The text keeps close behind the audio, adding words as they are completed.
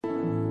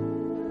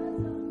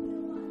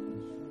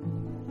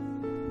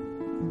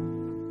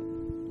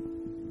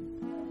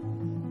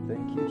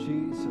you,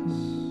 Jesus.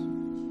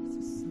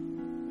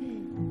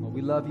 Oh,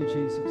 we love you,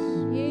 Jesus.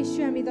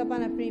 येशू हामी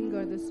तपाईलाई प्रेम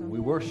गर्दछौं We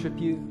worship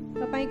you.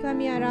 तपाईको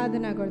हामी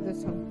आराधना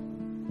गर्दछौं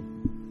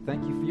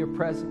Thank you for your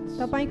presence.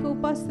 तपाईको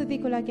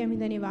उपस्थितिको लागि हामी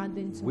धन्यवाद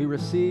दिन्छौं We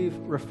receive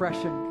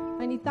refreshing.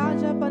 अनि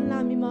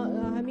ताजापनलाई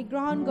हामी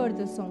ग्रहण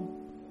गर्दछौं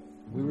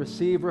We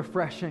receive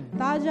refreshing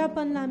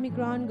ताजापनलाई हामी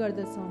ग्रहण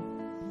गर्दछौं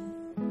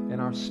in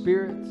our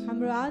spirit,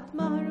 हाम्रो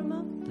आत्माहरुमा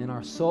in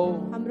our soul,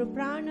 हाम्रो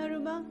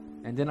प्राणहरुमा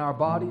and in our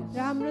bodies. र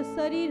हाम्रो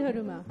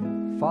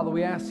शरीरहरुमा Father,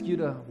 we ask you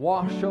to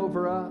wash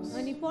over us.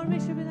 अनि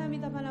परमेश्वर पिता हामी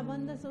तपाईलाई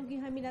भन्दछौं कि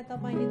हामीलाई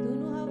तपाईले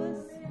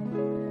धुनुहोस्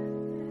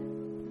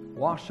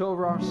Wash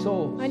over our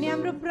souls. अनि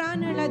हाम्रो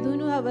प्राणहरुलाई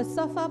धुनुहोस्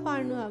सफा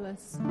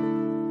पार्नुहोस्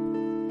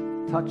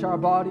Touch our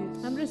bodies.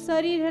 हाम्रो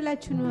शरीरहरुलाई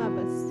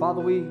छुनुहोस्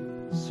Father, we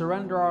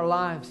surrender our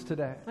lives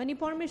today. अनि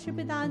परमेश्वर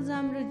पिता आज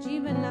हाम्रो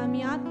जीवनलाई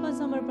हामी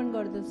आत्मसमर्पण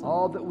गर्दछौं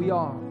All that we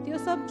are, त्यो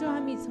सब जो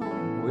हामी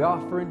छौं we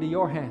offer into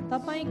your hands.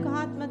 तपाईको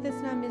हातमा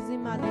त्यसलाई हामी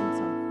जिम्मा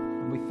दिन्छौं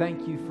And we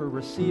thank you for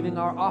receiving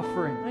our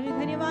offering, अनि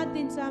धन्यवाद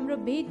दिन्छ हाम्रो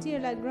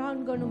भेटीहरुलाई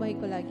ग्रहण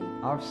गर्नुभएको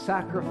लागि our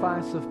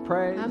sacrifice of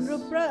praise,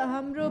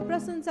 हाम्रो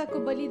प्रशंसाको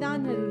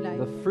बलिदानहरुलाई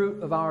the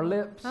fruit of our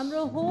lips,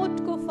 हाम्रो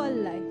होठको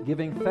फललाई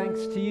giving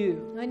thanks to you.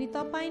 अनि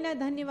तपाईलाई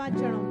धन्यवाद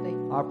चढाउँदै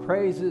Our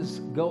praises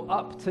go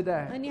up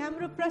today. अनि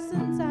हाम्रो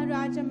प्रशंसाहरु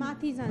आज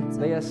माथि जान्छ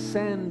They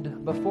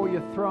ascend before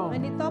your throne.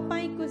 अनि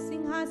तपाईको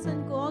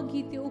सिंहासनको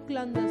अघि त्यो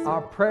उक्लन्दछ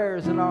Our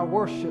prayers and our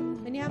worship.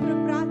 अनि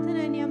हाम्रो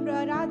प्रार्थना अनि हाम्रो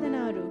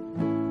आराधनाहरु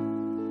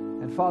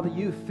And Father,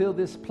 you fill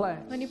this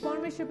place अनि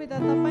परमेश्वर पिता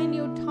तपाईले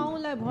यो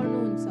ठाउँलाई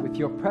भर्नुहुन्छ with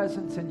your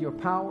presence and your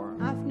power.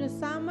 आफ्नो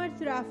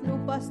सामर्थ्य र आफ्नो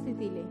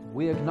उपस्थितिले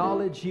We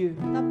acknowledge you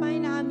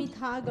तपाईलाई हामी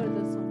थाहा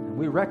गर्दछौं and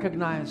we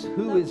recognize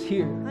who is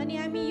here. अनि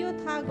हामी यो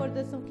थाहा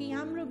गर्दछौं कि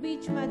हाम्रो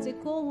बीचमा चाहिँ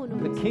को The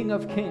हुनुहुन्छ King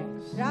of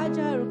Kings,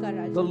 राजाहरुका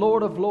the Raja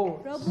Lord of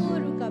Lords,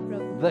 प्रभुहरुका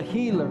प्रभु the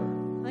healer,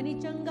 अनि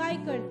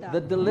चंगाईकर्ता the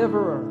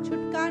deliverer.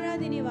 छुटकारा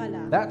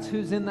दिनेवाला That's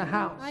who's in the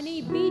house.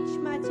 अनि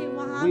बीचमा चाहिँ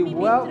उहाँ We हामी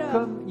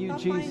welcome you, तपाईं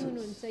Jesus.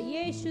 हुनुहुन्छ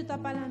येशू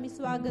तपाईलाई हामी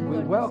स्वागत We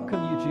गर्दछौं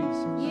welcome you,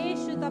 Jesus.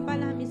 येशू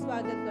तपाईलाई हामी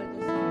स्वागत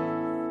गर्दछौं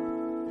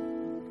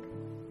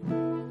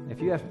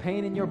If you have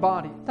pain in your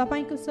body,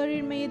 तपाईको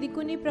शरीरमा यदि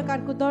कुनै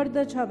प्रकारको दर्द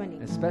छ भने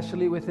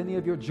especially with any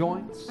of your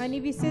joints, अनि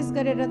विशेष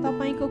गरेर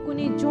तपाईको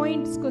कुनै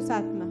जोइन्ट्सको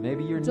साथमा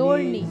maybe your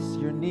जोड्नी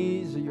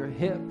knees or your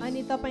hips,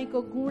 अनि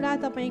तपाईको घुँडा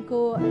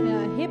तपाईको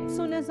हिप्स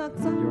हुन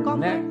सक्छ your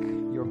Qamar neck,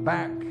 your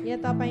back, या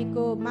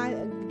तपाईको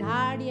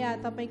ढाड या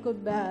तपाईको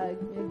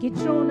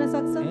घिच्रो हुन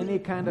सक्छ any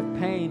kind of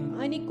pain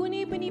अनि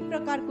कुनै पनि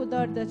प्रकारको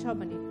दर्द छ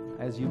भने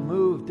as you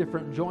move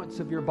different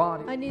joints of your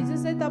body. अनि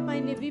जसै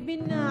तपाईले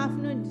विभिन्न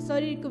आफ्नो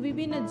शरीरको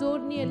विभिन्न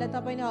जोड्नीहरुलाई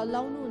तपाईले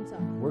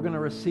हल्लाउनुहुन्छ We're going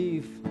to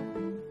receive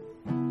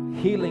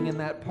healing in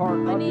that part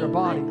of अनि your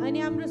body अनि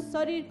हाम्रो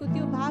शरीरको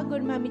त्यो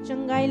भागहरुमा हामी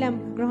चंगाईलाई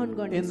ग्रहण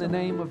in the गर्नेछौं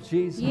name of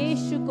Jesus.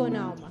 येशूको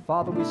नाममा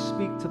Father, we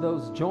speak to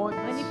those अनि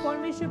joints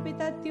परमेश्वर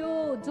पिता त्यो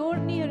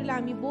जोड्नीहरुलाई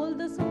हामी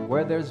बोल्दछौं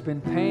where there's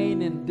been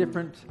pain in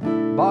different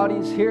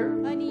bodies here.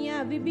 अनि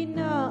यहाँ विभिन्न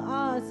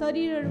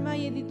शरीरहरुमा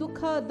यदि दुःख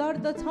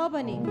दर्द छ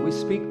भने We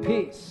speak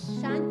peace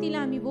शान्तिलाई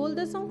हामी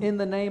बोल्दछौं in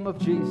the name of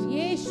Jesus.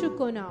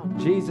 येशूको नाम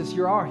Jesus,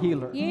 you're our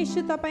healer.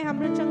 येशू तपाई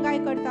हाम्रो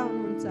चंगाईकर्ता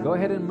हुनुहुन्छ Go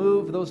ahead and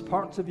move those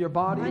parts of your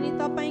body. अनि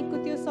तपाईको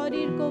त्यो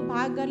शरीरको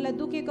भागहरुलाई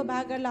दुखेको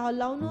भागहरुलाई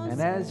हल्लाउनुहोस्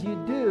And as you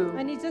do,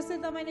 अनि जसै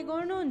तपाईले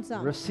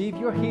गर्नुहुन्छ receive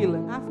your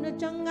healing. आफ्नो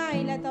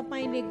चंगाईलाई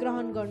तपाईले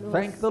ग्रहण गर्नुहोस्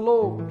Thank the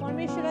Lord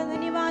परमेश्वरलाई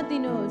धन्यवाद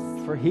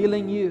दिनुहोस् for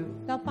healing you.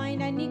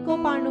 तपाईलाई निको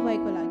पार्नु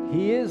भएको लागि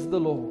He is the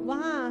Lord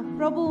उहाँ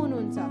प्रभु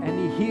हुनुहुन्छ and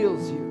He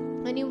heals you.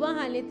 अनि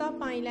उहाँले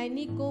तपाईलाई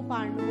निको He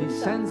पार्नुहुन्छ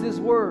sends His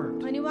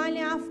word अनि उहाँले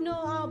आफ्नो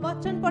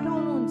वचन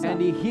पठाउनुहुन्छ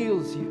and He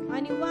heals you.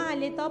 अनि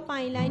उहाँले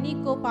तपाईलाई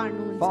निको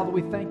पार्नुहुन्छ Father,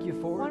 we thank you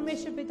for it.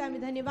 परमेश्वर पिता हामी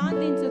धन्यवाद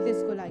दिन्छौं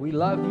त्यसको लागि We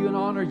love you and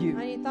honor you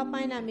अनि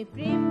तपाईलाई हामी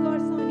प्रेम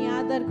गर्छौं अनि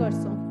आदर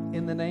गर्छौं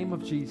in the name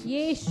of Jesus.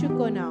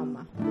 येशूको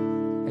नाममा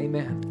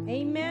Amen.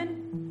 Amen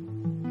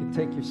You can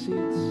take your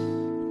seats.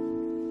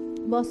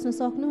 बस्न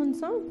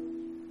सक्नुहुन्छ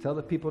Tell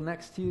the people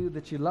next to you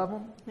that you love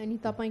them. अनि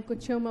तपाईको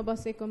छेउमा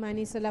बसेको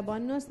मानिसलाई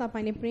भन्नुहोस्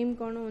तपाईले प्रेम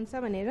गर्नुहुन्छ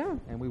भनेर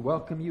And we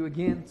welcome you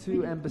again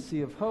to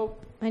Embassy of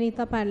Hope. अनि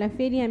तपाईहरुलाई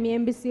फेरि हामी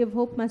एम्बेसी अफ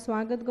होपमा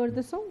स्वागत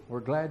गर्दछौं We're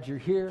glad you're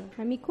here.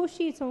 हामी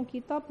खुसी छौं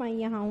कि तपाई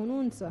यहाँ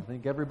हुनुहुन्छ I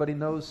think everybody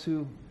knows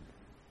who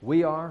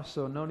we are,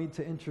 so no need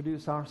to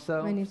introduce अनि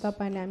ourselves.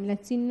 तपाईले हामीलाई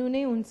चिन्नु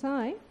नै हुन्छ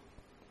है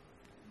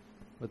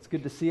But it's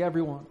good to see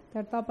everyone.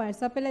 तर तपाईहरु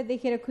सबैलाई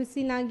देखेर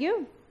खुसी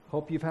लाग्यो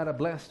Hope you've had a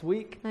blessed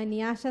week. अनि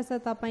आशा छ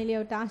तपाईले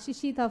एउटा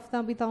आशिषित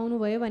हप्ता बिताउनु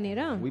भयो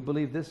भनेर We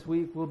believe this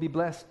week will be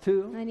blessed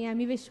too. अनि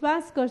हामी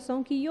विश्वास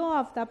गर्छौं कि यो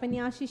हप्ता पनि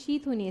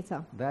आशिषित हुनेछ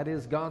That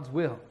is God's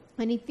will.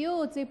 अनि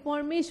त्यो चाहिँ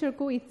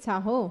परमेश्वरको इच्छा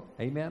हो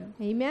Amen.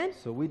 Amen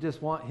So we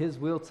just want His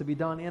will to be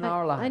done in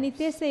our अनि lives.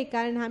 त्यसै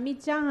कारण हामी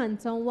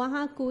चाहन्छौं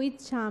उहाँको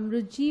इच्छा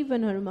हाम्रो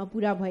जीवनहरुमा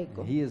पूरा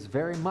भएको He is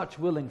very much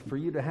willing for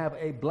you to have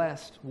a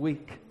blessed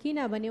week.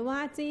 किनभने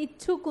उहाँ चाहिँ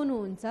इच्छुक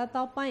हुनुहुन्छ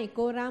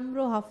तपाईको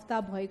राम्रो हफ्ता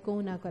भएको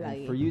हुनको and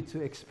लागि for you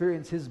to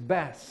experience His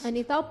best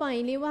अनि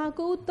तपाईले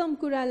उहाँको उत्तम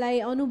कुरालाई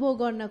अनुभव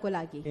गर्नको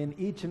लागि in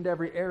each and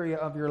every area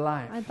of your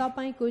life. अनि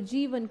तपाईको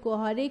जीवनको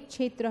हरेक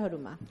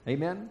क्षेत्रहरूमा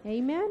Amen.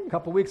 Amen A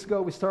couple weeks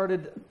ago, we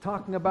started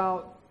talking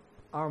about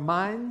our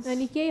minds,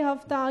 अनि केही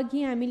हफ्ता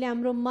अघि हामीले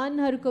हाम्रो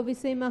मनहरूको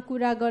विषयमा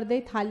कुरा गर्दै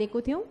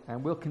थालेको थियौं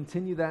and we'll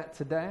continue that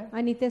today.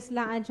 अनि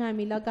त्यसलाई आज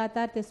हामी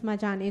लगातार त्यसमा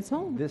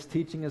जानेछौं This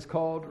teaching is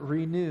called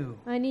Renew,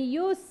 अनि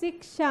यो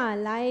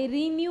शिक्षालाई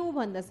रिन्यू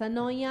भन्दछ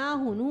नयाँ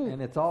हुनु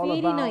and it's all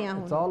फेरि नयाँ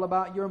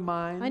about हुनु your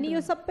अनि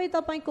यो mind सबै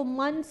तपाईको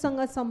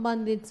मनसँग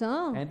सम्बन्धित छ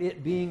and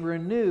it being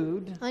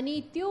renewed,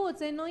 अनि त्यो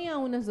चाहिँ नयाँ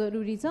हुन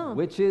जरुरी छ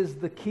which is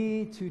the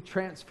key to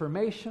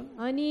transformation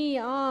अनि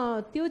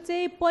त्यो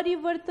चाहिँ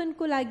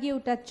परिवर्तनको लागि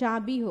एउटा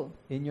चाबी हो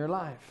in your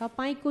life.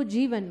 तपाईको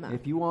जीवनमा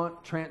If you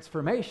want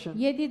transformation,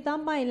 यदि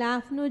तपाईलाई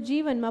आफ्नो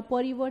जीवनमा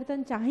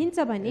परिवर्तन चाहिन्छ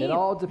भने it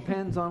all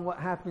depends on what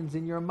happens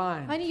in your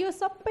mind. अनि यो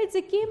सबै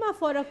चाहिँ केमा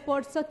फरक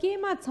पर्छ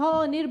केमा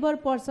छ निर्भर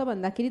पर्छ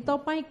भन्दाखेरि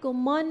तपाईको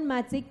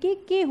मनमा चाहिँ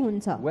के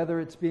हुन्छ Whether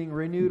it's being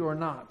renewed or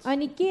not.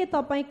 अनि के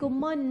तपाईको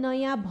मन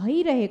नयाँ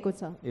भइरहेको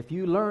छ If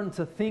you learn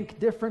to think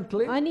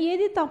differently, अनि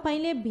यदि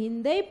तपाईले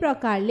भिन्दै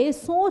प्रकारले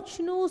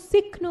सोच्नु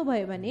सिक्नु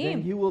भयो भने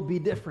then you will be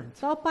different.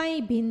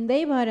 तपाई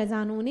भिन्दै भएर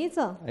जानुहुनेछ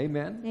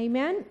Amen.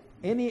 Amen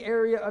Any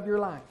area of your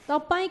life,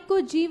 तपाईको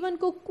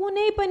जीवनको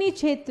कुनै पनि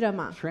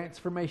क्षेत्रमा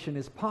transformation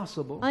is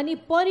possible अनि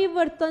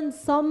परिवर्तन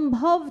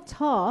सम्भव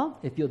छ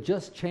if you'll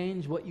just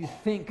change what you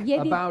think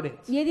यदि about it.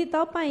 यदि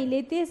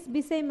तपाईले त्यस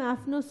विषयमा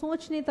आफ्नो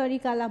सोच्ने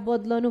तरिकालाई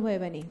बदल्नु भयो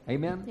भने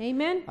Amen.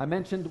 Amen I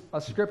mentioned a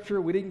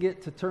scripture. We didn't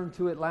get to turn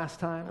to it last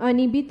time.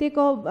 अनि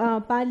बितेको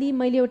पाली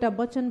मैले एउटा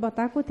वचन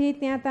बताएको थिएँ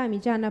त्यहाँ त हामी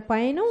जान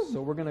पाएनौं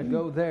So we're going to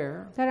go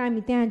there. तर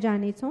हामी त्यहाँ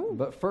जानेछौं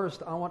But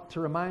first, I want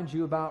to remind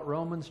you about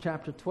Romans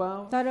chapter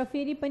 12. तर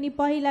फेरि पनि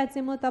पहिला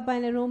चाहिँ म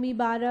तपाईलाई रोमी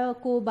 12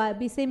 को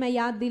विषयमा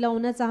याद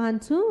दिलाउन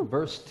चाहन्छु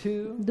Verse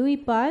 2, 2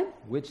 पद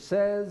which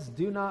says,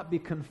 do not be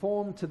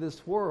conformed to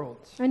this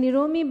world, अनि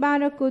रोमी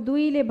 12 को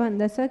 2 ले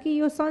भन्दछ कि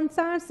यो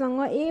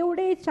संसारसँग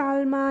एउटै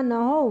चालमा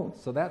नहौ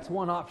so that's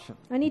one option.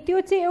 अनि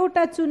त्यो चाहिँ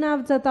एउटा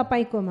चुनाव छ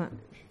तपाईकोमा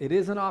It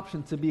is an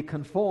option to be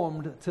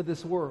conformed to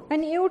this world.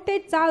 अनि एउटै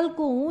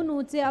चालको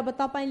हुनु चाहिँ अब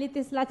तपाईले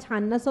त्यसलाई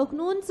छान्न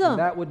सक्नुहुन्छ And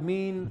that would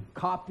mean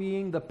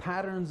copying the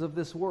patterns of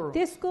this world,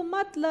 त्यसको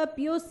मतलब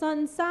यो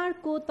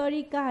संसारको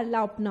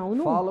तरिकाहरूलाई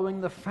अपनाउनु following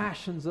the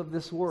fashions of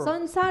this world.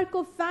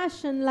 संसारको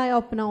फ्यासनलाई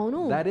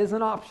अपनाउनु That is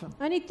an option.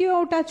 अनि त्यो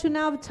एउटा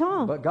चुनाव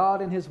छ But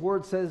God in His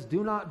Word says,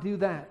 do not do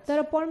that.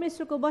 तर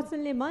परमेश्वरको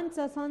वचनले भन्छ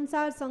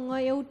संसारसँग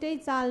एउटै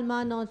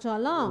चालमा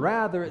नचल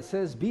Rather, it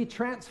says, be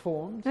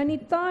transformed. अनि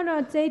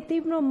तर चाहिँ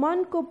तिम्रो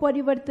मनको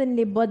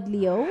परिवर्तनले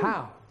बदलियो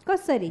How?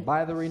 कसरी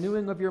By the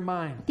renewing of your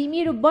mind,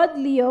 तिमीहरू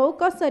बदलियो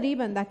कसरी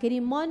भन्दाखेरि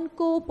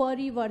मनको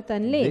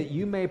परिवर्तनले that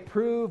you may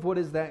prove what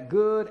is that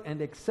good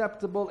and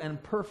acceptable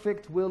and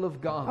perfect will of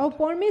अब God.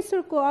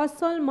 परमेश्वरको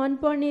असल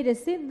मनपर्ने र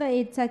सिद्ध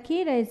इच्छा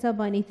के रहेछ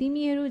भने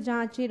तिमीहरू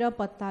जाँचेर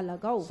पत्ता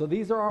लगाऊ So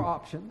these are our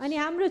options. अनि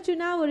हाम्रो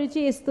चुनावहरू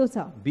चाहिँ यस्तो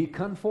छ Be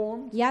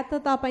conformed, या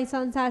त तपाईँ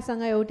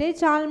संसारसँग एउटै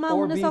चालमा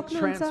Or हुन be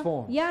सक्नुहुन्छ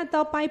transformed. या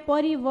तपाईँ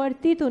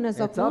परिवर्तित हुन up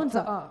to सक्नुहुन्छ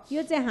us.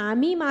 यो चाहिँ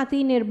हामी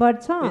माथि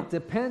निर्भर छ it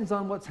depends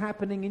on what's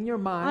happening in your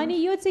अनि mind,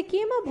 यो चाहिँ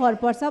केमा भर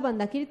पर्छ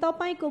भन्दाखेरि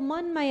तपाईको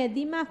मनमा या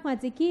दिमागमा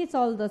चाहिँ के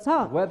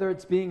चल्दछ whether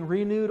it's being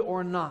renewed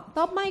or not.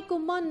 तपाईको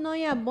मन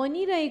नयाँ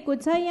बनिरहेको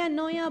छ या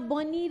नयाँ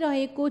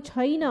बनिरहेको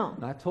छैन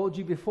And I told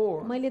you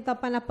before, मैले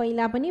तपाईलाई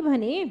पहिला पनि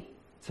भने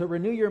to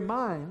renew your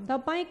mind,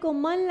 तपाईको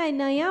मनलाई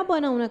नयाँ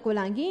बनाउनको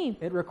लागि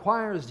it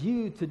requires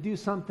you to do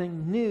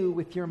something new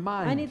with your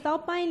अनि mind.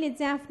 तपाईले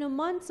चाहिँ आफ्नो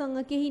मनसँग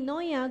केही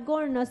नयाँ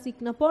गर्न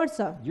सिक्न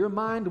पर्छ Your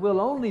mind will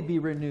only be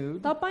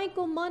renewed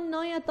तपाईको मन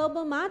नयाँ तब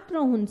मात्र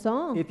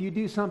हुन्छ if you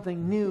do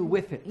something new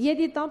with it.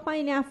 यदि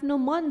तपाईले आफ्नो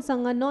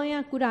मनसँग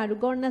नयाँ कुराहरू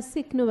गर्न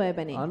सिक्नुभयो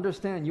भने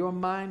Understand, your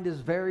mind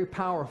is very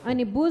powerful.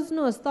 अनि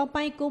बुझ्नुहोस्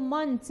तपाईको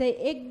मन चाहिँ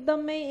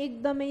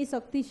एकदमै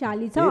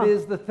शक्तिशाली छ It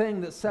is the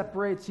thing that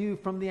separates you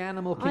from the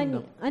animal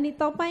kingdom. अनि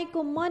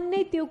तपाईको मन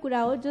नै त्यो कुरा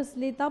हो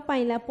जसले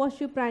तपाईलाई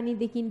पशु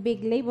प्राणीदेखि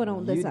बेग्लै You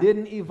बनाउँदछ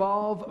didn't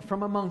evolve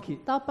from a monkey.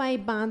 तपाई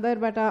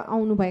बाँदरबाट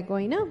आउनु भएको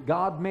होइन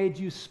God made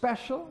you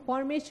special.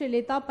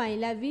 परमेश्वरले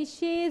तपाईलाई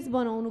विशेष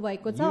बनाउनु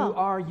भएको You छ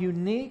are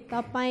unique.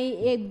 तपाई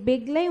एक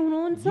बेग्लै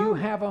हुनुहुन्छ You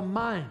have a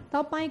mind.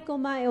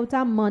 तपाईकोमा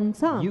एउटा मन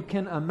छ You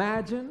can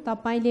imagine.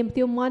 तपाईले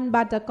त्यो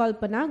मनबाट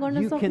कल्पना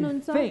गर्न You can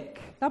सक्नुहुन्छ think.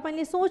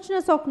 तपाईले सोच्न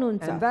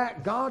सक्नुहुन्छ And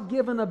that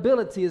God-given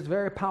ability is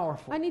very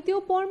powerful. अनि त्यो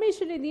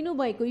परमेश्वरले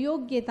दिनुभएको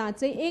योग्यता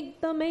चाहिँ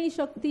एकदमै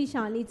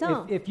शक्तिशाली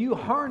छ If you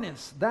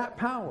harness that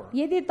power,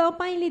 यदि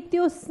तपाईले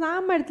त्यो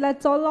सामर्थ्यलाई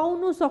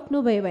चलाउनु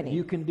सक्नुभयो भने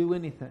you can do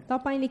anything.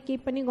 तपाईले के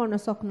पनि गर्न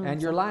And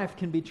सक्नुहुन्छ your life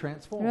can be र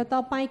transformed.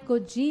 तपाईको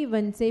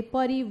जीवन चाहिँ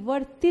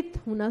परिवर्तित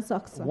हुन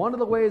सक्छ One of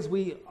the ways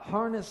we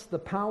harness the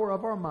power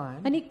of our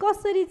mind, अनि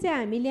कसरी चाहिँ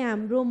हामीले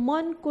हाम्रो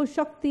मनको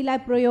शक्तिलाई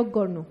प्रयोग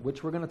गर्नु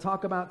which we're going to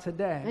talk about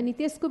today, अनि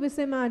त्यसको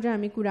विषयमा आज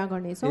हामी कुरा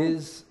गर्नेछौँ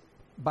is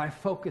by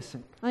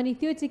focusing. अनि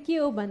त्यो चाहिँ के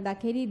हो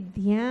भन्दाखेरि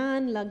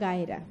ध्यान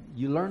लगाएर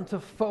You learn to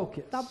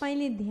focus.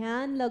 तपाईले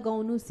ध्यान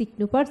लगाउनु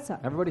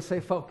सिक्नुपर्छ. Everybody say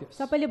focus.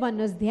 सबैले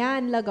भन्नुहोस्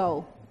ध्यान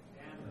लगाऊ.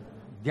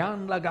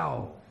 Dhyan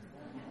lagao.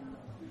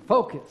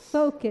 Focus.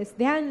 फोकस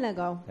ध्यान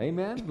लगाऊ.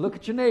 Amen. Look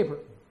at your neighbor.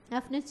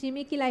 आफ्नो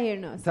छिमेकीलाई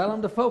हेर्नुहोस्. Tell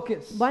him to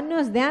focus.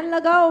 भन्नुहोस् ध्यान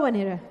लगाऊ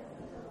भनेर.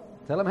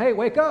 Tell him, hey,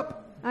 wake up.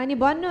 अनि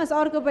भन्नुहोस्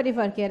अर्कोपट्टि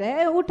फर्केर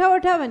ए उठ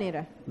उठ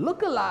भनेर.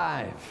 Look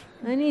alive.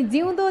 अनि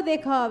जिउँदो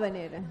देख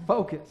भनेर.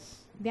 Focus.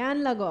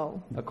 ध्यान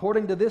लगाऊ.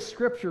 According to this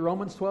scripture,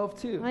 Romans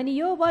 12:2. अनि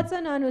यो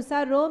वचन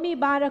अनुसार रोमी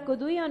 12:2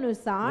 When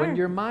अनुसार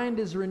your mind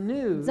is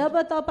renewed, जब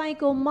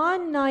तपाईको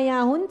मन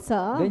नयाँ हुन्छ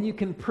then you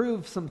can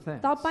prove some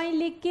things.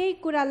 तपाईले केही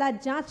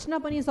कुरालाई जाँच्न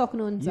पनि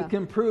सक्नुहुन्छ. You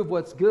can prove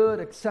what's good,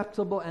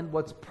 acceptable, and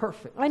what's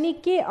perfect. अनि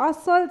के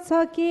असल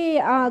छ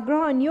के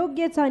ग्रहण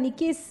योग्य छ अनि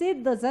के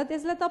सिद्ध छ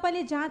त्यसलाई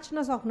तपाईले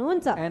जाँच्न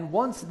सक्नुहुन्छ. And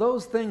once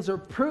those things are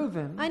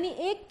proven, अनि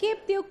एक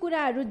खेप त्यो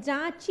कुराहरू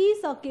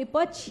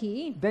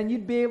जाँचिसकेपछि then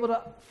you'd be able to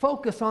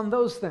focus on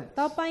those things.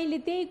 तपाईले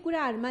त्यही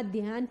कुराहरूमा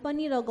ध्यान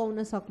पनि लगाउन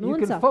You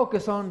सक्नुहुन्छ. can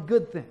focus on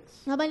good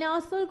things. तपाईले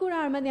असल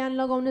कुराहरूमा ध्यान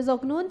लगाउन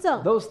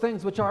सक्नुहुन्छ. Those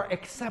things which are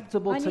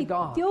acceptable to अनि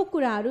God. त्यो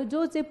कुराहरू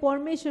जो चाहिँ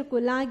परमेश्वरको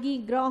लागि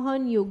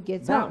ग्रहण योग्य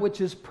छ That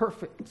which is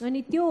perfect.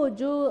 अनि त्यो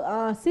जो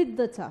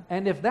सिद्ध छ.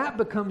 And if that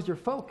becomes your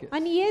focus,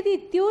 अनि यदि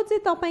त्यो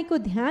चाहिँ तपाईको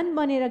ध्यान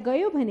बनेर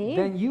गयो भने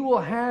then you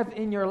will have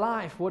in your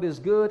life what is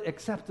good,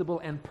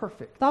 acceptable, and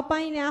perfect.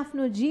 तपाईले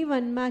आफ्नो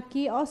जीवनमा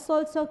के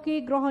असल छ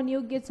के ग्रहण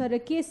योग्य छ र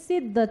के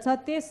सिद्ध छ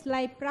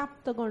त्यसलाई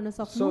प्राप्त गर्न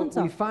So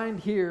सक्नुहुन्छ. we find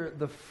here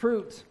the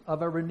fruit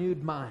of a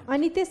renewed mind.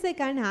 अनि त्यसै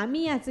कारण हामी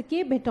यहाँ चाहिँ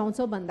के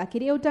भेटाउँछौँ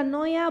भन्दाखेरि एउटा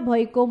नयाँ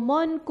भएको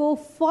मनको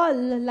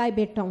फललाई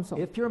भेटाउँछौँ.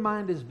 If your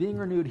mind is being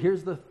renewed,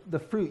 here's the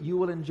fruit you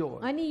will enjoy.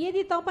 अनि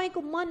यदि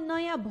तपाईको मन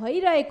नयाँ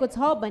भइरहेको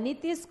छ भने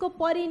त्यसको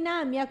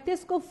परिणाम या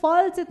त्यसको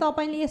फल चाहिँ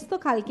तपाईले यस्तो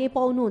खालके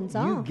पाउनुहुन्छ.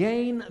 You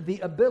gain the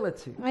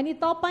ability अनि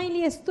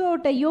तपाईले यस्तो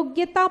एउटा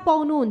योग्यता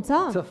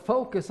पाउनुहुन्छ. to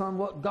focus on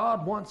what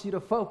God wants you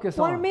to focus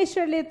on.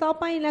 परमेश्वरले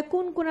तपाईलाई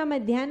कुन कुरामा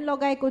ध्यान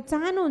लगाएको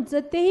चाहनुहुन्छ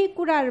त्यही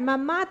कुराहरूमा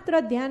मात्र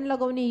ध्यान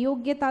लगाउने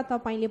योग्यता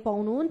तपाईले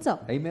पाउनुहुन्छ.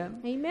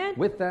 Amen. Amen.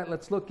 With that,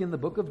 let's look in the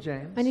book of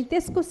James. अनि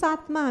त्यसको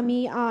साथमा हामी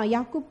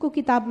याकुबको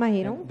किताबमा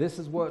हेरौँ. And this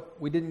is what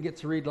we didn't get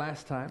to read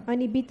last time.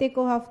 अनि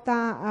बितेको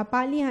हप्ता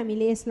पाली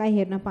हामीले यसलाई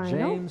हेर्न पाएनौँ.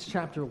 James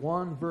chapter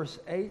 1 verse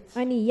 8.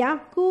 अनि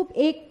याकुब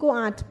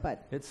 1:8 पद.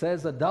 It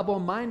says a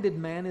double-minded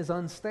man is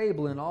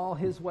unstable in all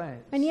his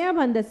ways. अनि यहाँ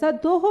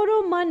भन्दछ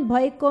दोहोरो मन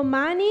भएको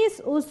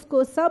मानिस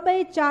उसको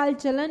सबै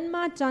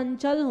चालचलनमा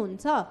चञ्चल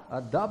हुन्छ.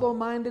 A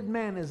double-minded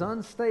man is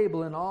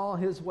unstable in all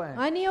his ways.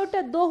 अनि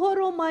एउटा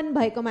दोहोरो मन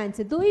भएको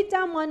मान्छे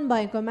दुईटा मन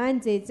भएको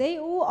मान्छे चाहिँ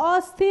ऊ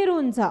अस्थिर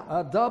हुन्छ.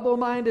 A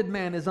double-minded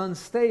man is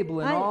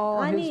unstable in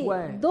all अनि his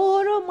ways.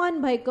 दोहोरो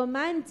मन भएको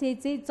मान्छे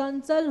चाहिँ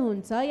चञ्चल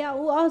हुन्छ या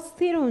ऊ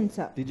अस्थिर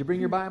हुन्छ. Did you bring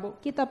your Bible?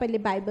 के तपाईले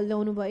बाइबल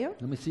ल्याउनु भयो?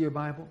 Let me see your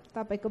Bible.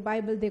 तपाईको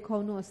बाइबल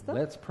देखाउनुहोस् त.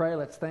 Let's pray.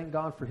 Let's thank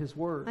God for his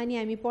word. अनि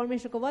हामी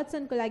परमेश्वरको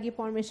वचनको लागि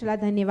परमेश्वरलाई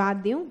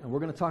धन्यवाद दिउँ. And we're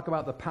going to talk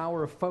about the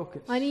power of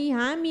focus. अनि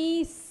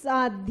हामी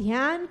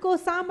ध्यानको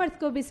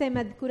सामर्थ्यको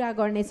विषयमा कुरा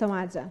गर्नेछौँ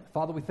आज.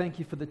 Father, we thank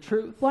you for the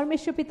truth.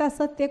 परमेश्वर पिता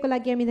सत्यको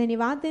लागि हामी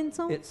धन्यवाद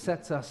दिन्छौँ. It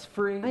sets us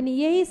free. अनि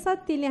यही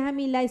सत्यले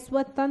हामीलाई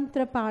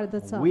स्वतन्त्र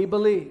पार्दछ. We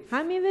believe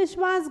हामी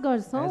विश्वास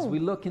गर्छौँ as we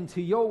look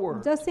into your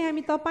word, जसै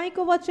हामी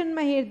तपाईको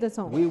वचनमा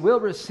हेर्दछौँ we will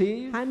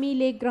receive.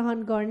 हामीले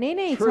ग्रहण गर्ने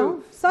नै छौँ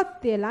Truth.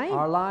 सत्यलाई.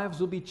 Our lives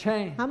will be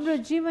changed. हाम्रो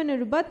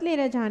जीवनहरू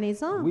बदलेर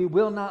जानेछ We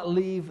will not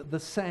leave the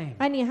same.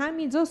 अनि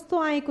हामी जस्तो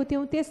आएको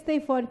थियौँ त्यस्तै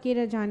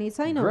फर्केर जाने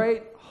छैनौँ.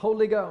 Great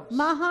Holy Ghost,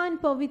 महान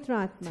पवित्र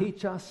आत्मा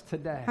teach us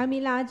today.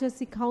 हामीलाई आज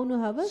सिकाउनु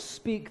हवस्.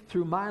 Speak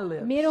through my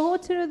lips. मेरो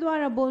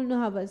होठहरूद्वारा बोल्नु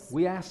हवस्.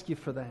 We ask you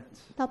for that.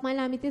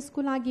 तपाईलाई हामी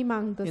त्यसको लागि In the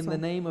माग्दछौँ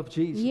name of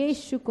Jesus.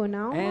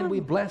 येशूको And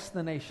we नाममा. bless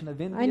the nation of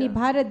अनि India.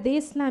 भारत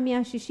देशलाई हामी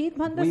आशिषित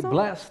We भन्दछौँ.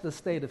 bless the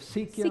state of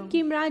Sikkim.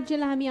 Sikkim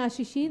राज्यलाई हामी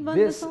आशिषित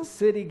This भन्दछौँ.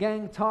 city,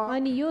 Gangtok.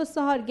 अनि यो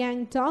सहर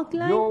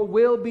ग्याङटकलाई Your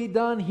will be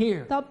done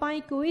here,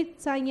 तपाईको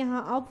इच्छा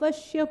यहाँ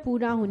अवश्य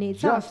पूरा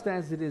हुनेछ just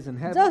as it is in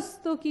heaven.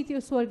 जस्तो कि त्यो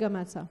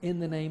स्वर्गमा छ. In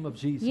the name of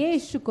Jesus.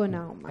 येशूको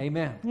नाममा.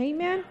 Amen.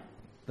 Amen.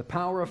 The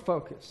power of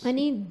focus.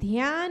 अनि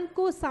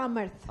ध्यानको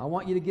सामर्थ्य. I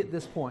want you to get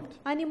this point.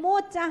 अनि म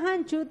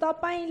चाहन्छु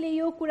तपाईले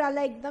यो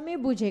कुरालाई एकदमै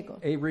बुझेको.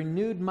 A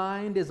renewed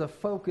mind is a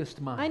focused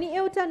mind. अनि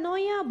एउटा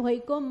नयाँ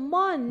भएको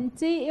मन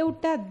चाहिँ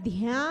एउटा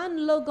ध्यान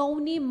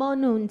लगाउने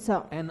मन हुन्छ.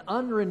 An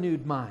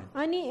unrenewed mind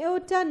अनि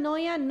एउटा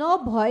नयाँ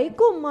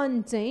नभएको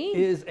मन चाहिँ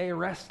is a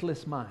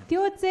restless mind.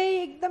 त्यो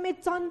चाहिँ एकदमै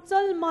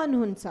चञ्चल मन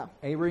हुन्छ.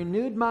 A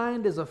renewed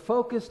mind is a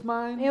focused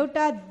mind.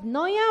 एउटा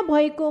नयाँ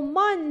भएको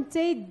मन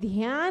चाहिँ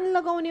ध्यान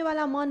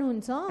लगाउनेवाला मन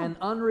हुन्छ. An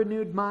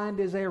unrenewed mind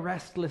is a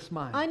restless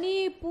mind.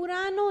 अनि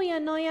पुरानो या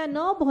नयाँ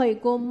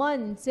नभएको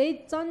मन चाहिँ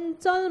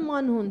चञ्चल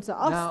मन हुन्छ,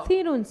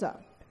 अस्थिर हुन्छ.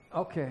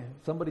 Okay,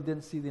 somebody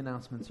didn't see the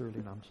announcements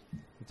earlier. No,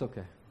 it's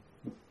okay.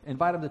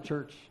 Invite them to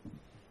church.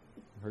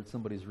 I heard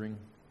somebody's ring.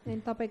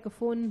 अनि तपाईको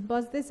फोन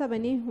बज्दैछ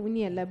भने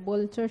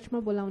उनीहरूलाई चर्चमा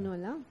बोलाउनु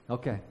होला.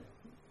 Okay.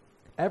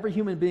 Every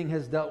human being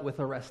has dealt with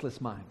a restless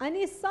mind.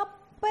 अनि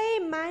सबै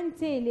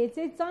मान्छेले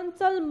चाहिँ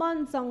चञ्चल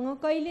मनसँग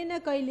कहिले न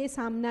कहिले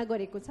सामना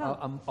गरेको छ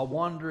a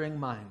wandering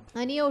mind.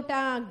 अनि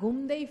एउटा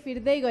घुम्दै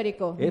फिर्दै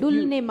गरेको If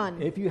डुल्ने मन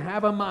if you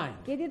have a mind,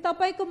 यदि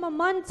तपाईकोमा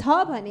मन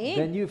छ भने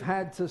then you've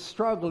had to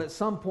struggle at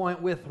some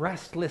point with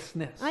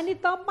restlessness. अनि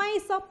तपाईँ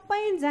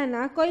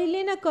सबैजना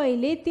कहिले न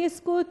कहिले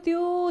त्यसको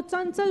त्यो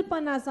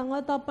चञ्चलपनासँग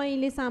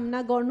तपाईँले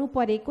सामना गर्नु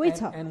परेकै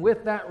छ And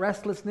with that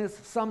restlessness,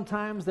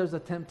 sometimes there's a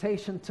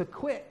temptation to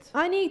quit.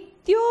 अनि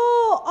त्यो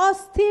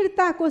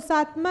अस्थिरताको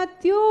साथमा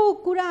त्यो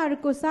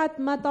कुराहरूको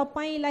साथमा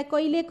तपाईँलाई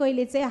कहिले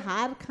कहिले चाहिँ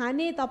हार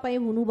खाने तपाईँ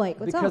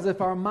हुनुभएको छ Because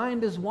if our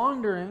mind is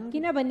wandering,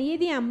 किनभने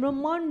यदि हाम्रो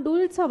मन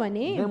डुल्छ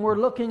भने then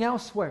we're looking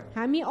elsewhere.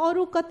 हामी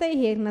अरू कतै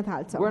हेर्न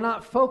थाल्छौँ We're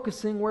not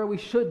focusing where we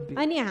should be.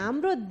 अनि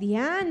हाम्रो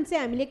ध्यान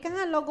चाहिँ हामीले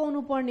कहाँ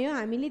लगाउनु पर्ने हो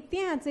हामीले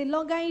त्यहाँ चाहिँ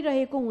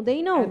लगाइरहेको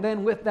हुँदैनौँ And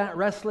then with that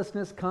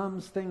restlessness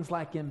comes things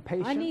like अनि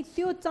impatience.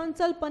 त्यो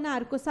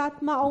चञ्चलपनाहरूको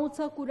साथमा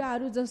आउँछ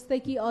कुराहरू जस्तै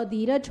कि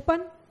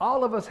अधीरजपन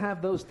All of us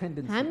have those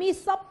tendencies. हामी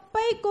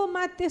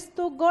सबैकोमा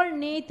त्यस्तो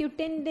गर्ने त्यो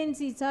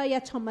टेन्डेन्सी छ या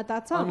क्षमता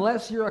छ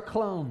Unless you're a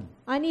clone.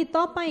 अनि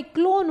तपाईँ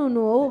क्लोन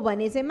हुनु हो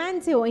भने चाहिँ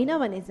मान्छे होइन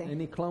भने चाहिँ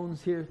Any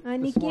clones here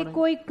अनि this के morning?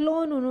 कोही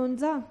क्लोन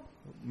हुनुहुन्छ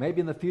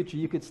Maybe in the future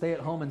you could stay at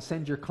home and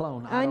send your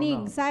clone. I अनि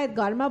don't know. सायद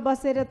घरमा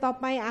बसेर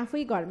तपाईँ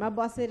आफै घरमा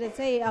बसेर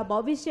चाहिँ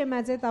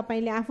भविष्यमा चाहिँ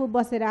तपाईँले आफू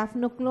बसेर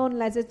आफ्नो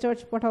क्लोनलाई चाहिँ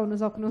चर्च पठाउन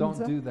सक्नुहुन्छ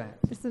Don't do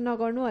that. त्यस्तो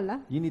नगर्नु होला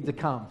You need to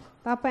come.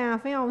 तपाईँ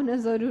आफै आउन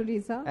जरुरी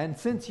छ And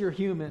since you're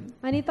human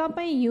अनि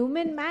तपाईँ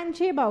ह्युमन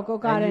मान्छे भएको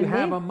and you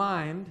have कारणले a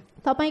mind,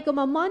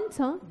 तपाईकोमा मन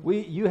छ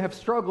you have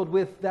struggled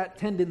with that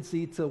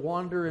tendency to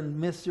wander and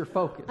miss your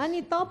focus.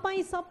 अनि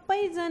तपाईँ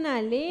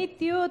सबैजनाले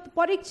त्यो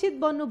परीक्षित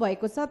बन्नु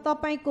भएको छ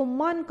तपाईको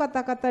मन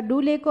कता कता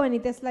डुलेको अनि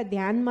त्यसलाई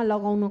ध्यानमा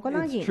लगाउनको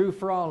लागि It's true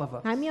for all of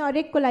us. हामी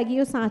हरेकको लागि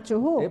यो साँचो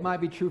हो It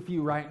might be true for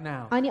you right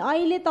now. अनि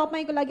अहिले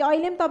तपाईको लागि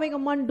अहिले पनि तपाईको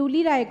मन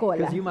डुलिरहेको होला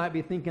Because you might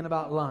be thinking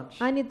about lunch.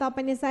 अनि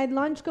तपाईले सायद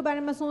लन्चको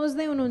बारेमा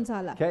सोच्दै हुनुहुन्छ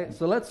होला Okay,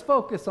 so let's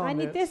focus on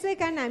अनि this. त्यसै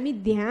कारण हामी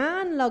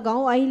ध्यान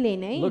लगाऊ अहिले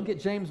नै Look at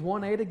James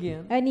 1:8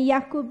 again. अनि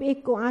याकुब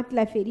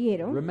 1:8लाई फेरि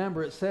हेरौँ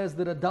Remember, it says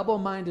that a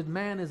double-minded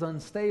man is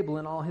unstable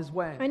in all his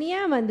ways. अनि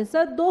यहाँ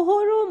भन्दछ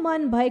दोहोरो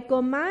मन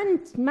भएको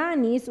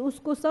मानिस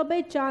उसको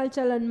सबै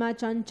चालचलनमा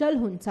चञ्चल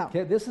हुन्छ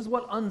Okay, this is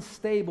what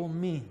unstable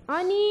means.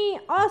 अनि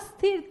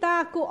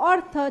अस्थिरताको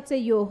अर्थ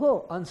चाहिँ यो हो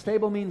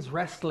Unstable means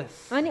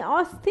restless. अनि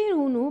अस्थिर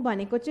हुनु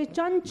भनेको चाहिँ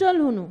चञ्चल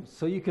हुनु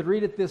So you could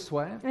read it this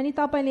way. अनि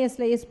तपाईँले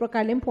यसलाई यस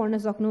प्रकारले पनि पढ्न A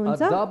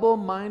सक्नुहुन्छ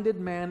double-minded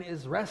man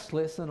is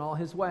restless in all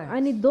his ways.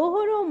 अनि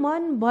दोहोरो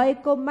मन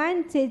भएको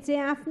मान्छे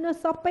चाहिँ आफ्नो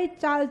सबै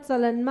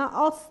चालचलनमा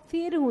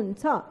अस्थिर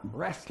हुन्छ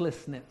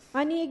Restlessness.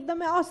 अनि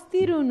एकदमै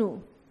अस्थिर हुनु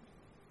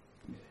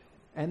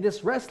And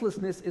this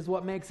restlessness is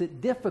what makes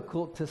it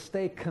difficult to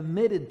stay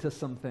committed to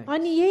some things.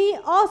 अनि यही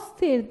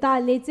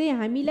अस्थिरताले चाहिँ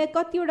हामीलाई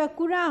कतिवटा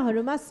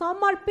कुराहरूमा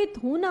समर्पित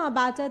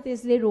हुनबाट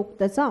त्यसले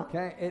रोक्दछ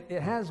Okay,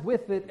 it has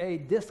with it a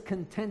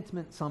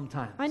discontentment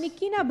sometimes. अनि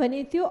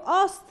किनभने त्यो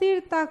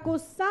अस्थिरताको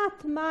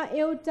साथमा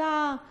एउटा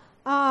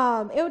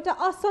एउटा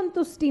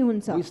असन्तुष्टि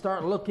हुन्छ We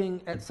start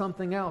looking at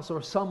something else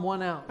or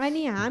someone else.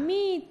 अनि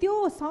हामी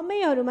त्यो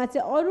समयहरूमा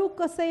चाहिँ अरू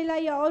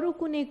कसैलाई या अरू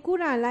कुनै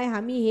कुरालाई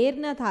हामी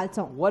हेर्न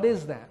थाल्छौँ What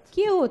is that?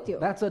 के हो त्यो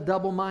That's a अनि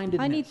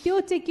double-mindedness. त्यो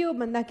चाहिँ के हो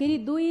भन्दाखेरि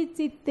दुई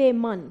चित्ते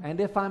मन And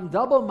if I'm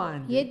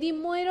double-minded, यदि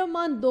मेरो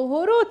मन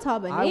दोहोरो छ I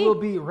भने will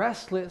be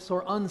restless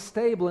or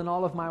unstable in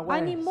all of my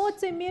अनि ways. म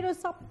चाहिँ मेरो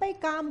सबै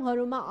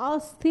कामहरूमा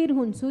अस्थिर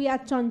हुन्छु या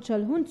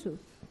चञ्चल हुन्छु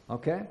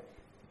Okay?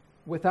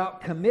 Without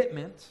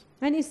commitment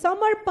अनि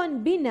समर्पण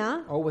बिना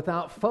or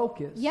without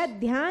focus, या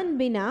ध्यान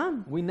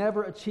बिना we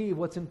never achieve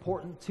what's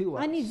important to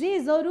us. अनि जे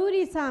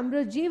जरुरी छ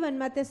हाम्रो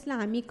जीवनमा त्यसलाई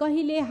हामी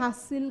कहिले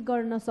हासिल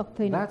गर्न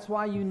सक्दैनौँ That's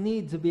why you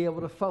need to be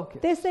able to focus.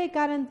 त्यसै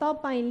कारण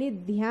तपाईले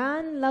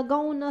ध्यान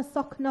लगाउन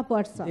सक्न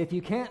पर्छ If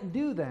you can't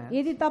do that,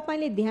 यदि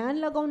तपाईले ध्यान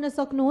लगाउन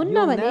सक्नुहुन्न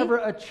you'll भने never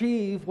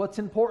achieve what's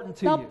important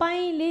to you.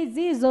 तपाईले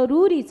जे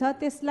जरुरी छ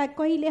त्यसलाई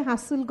कहिले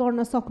हासिल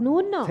गर्न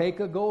सक्नुहुन्न Take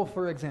a goal,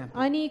 for example.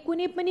 अनि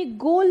कुनै पनि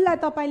गोललाई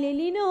तपाईले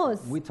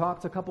लिनुहोस् We talked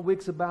a couple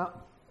weeks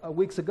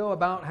ago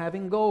about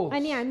having goals.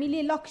 अनि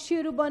हामीले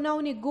लक्ष्यहरू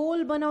बनाउने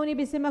गोल बनाउने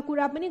विषयमा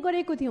कुरा पनि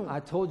गरेको थियौं I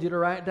told you to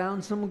write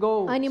down some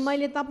goals. अनि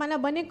मैले तपाईलाई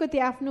भनेको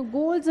थिएँ आफ्नो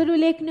गोल्सहरू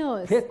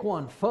लेख्नुहोस् Pick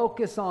one,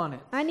 focus on it.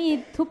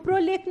 अनि थुप्रो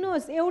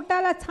लेख्नुहोस्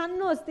एउटालाई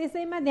छान्नुहोस्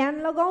त्यसैमा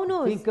ध्यान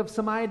लगाउनुहोस् Think of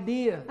some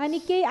ideas अनि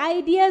केही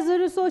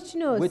आइडियाजहरू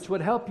सोच्नुहोस् which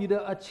would help you to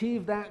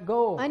achieve that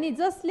goal. अनि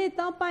जसले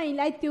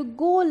तपाईलाई त्यो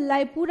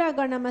गोललाई पूरा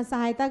गर्नमा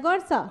सहायता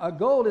गर्छ A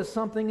goal is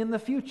something in the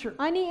future.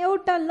 अनि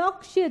एउटा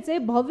लक्ष्य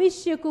चाहिँ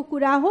भविष्यको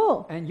कुरा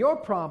हो And your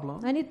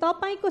problem अनि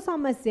तपाईको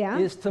समस्या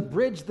is to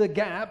bridge the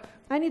gap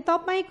अनि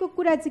तपाईको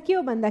कुरा चाहिँ के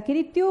हो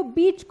भन्दाखेरि त्यो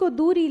बीचको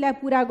दूरीलाई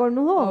पूरा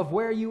गर्नु हो of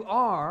where you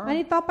are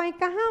अनि तपाई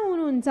कहाँ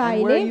हुनुहुन्छ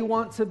and where अहिले you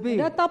want to be.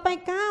 र तपाई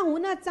कहाँ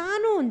हुन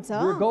चाहनुहुन्छ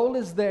Your goal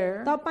is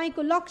there.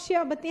 तपाईको लक्ष्य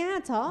अब त्यहाँ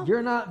छ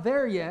You're not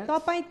there yet.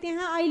 तपाई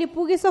त्यहाँ अहिले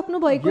पुगिसक्नु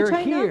भएको You're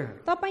छैन here.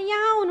 तपाई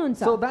यहाँ हुनुहुन्छ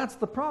So that's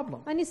the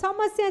problem. अनि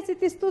समस्या चाहिँ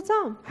त्यस्तो छ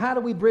How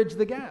do we bridge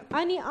the gap?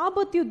 अनि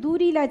अब त्यो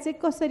दूरीलाई चाहिँ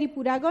कसरी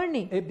पूरा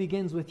गर्ने It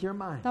begins with your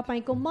mind.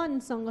 तपाईको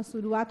मनसँग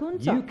सुरुवात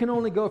हुन्छ You can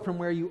only go from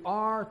where you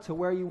are to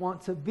where you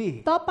want to be.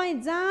 तपाई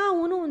जहाँ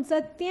हुनुहुन्छ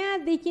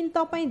त्यहाँदेखि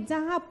तपाई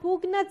जहाँ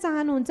पुग्न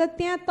चाहनुहुन्छ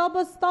त्यहाँ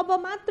तब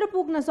मात्र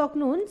पुग्न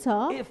सक्नुहुन्छ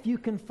If you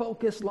can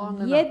focus long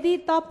enough, यदि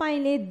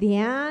तपाईले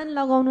ध्यान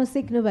लगाउन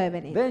सिक्नुभयो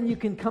भने then you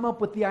can come up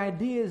with the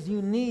ideas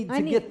you need to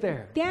अनि get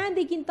there.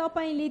 त्यहाँदेखि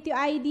तपाईले त्यो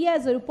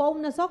आइडियाजहरू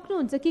पाउन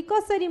सक्नुहुन्छ कि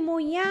कसरी म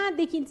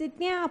यहाँदेखि चाहिँ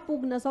त्यहाँ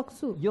पुग्न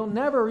सक्छु You'll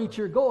never reach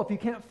your goal if you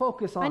can't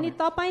focus on अनि it.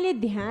 तपाईले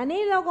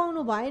ध्यानै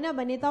लगाउनु भएन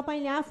भने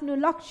तपाईले आफ्नो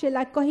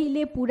लक्ष्यलाई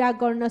कहिले पूरा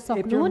गर्न If your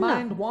सक्नुहुन्न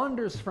mind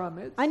wanders from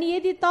it, अनि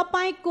यदि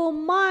तपाईको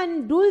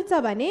मन डुल्छ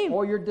भने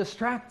or you're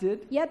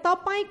distracted, या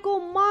तपाईको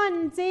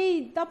मन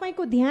चाहिँ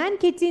तपाईको ध्यान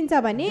खिचिन्छ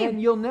भने then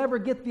you'll never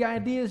get the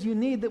ideas you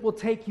need that will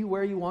take you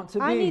where you want to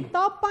अनि be.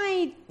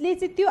 तपाईले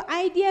चाहिँ त्यो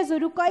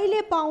आइडियाजहरू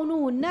कहिले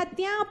पाउनुहुन्न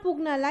त्यहाँ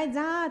पुग्नलाई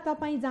जहाँ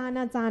तपाईँ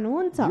जान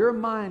चाहनुहुन्छ Your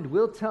mind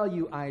will tell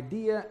you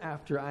idea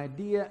after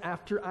idea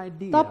after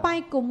idea,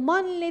 तपाईको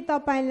मनले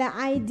तपाईलाई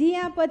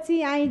आइडिया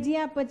पछि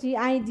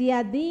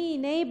आइडिया दिइ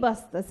नै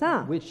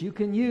बस्दछ which you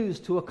can use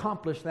to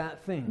accomplish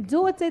that thing.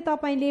 जो चाहिँ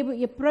तपाईले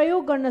यो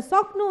प्रयोग गर्न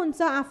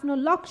सक्नुहुन्छ आफ्नो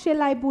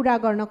लक्ष्यलाई पूरा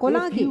गर्नको If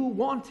लागि you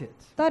want it,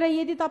 तर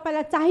यदि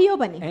तपाईलाई चाहियो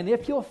भने and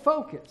if you'll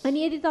focus,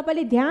 अनि यदि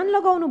तपाईले ध्यान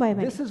लगाउनु भयो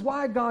भने this is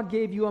why God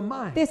gave you a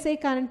mind. त्यसै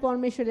कारण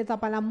परमेश्वरले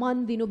तपाईलाई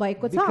मन दिनु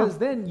भएको छ Because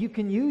then you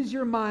can use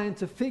your mind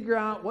to figure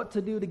out what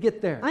to do to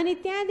get there. अनि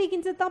त्यहाँदेखि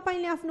चाहिँ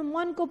तपाईले आफ्नो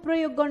मनको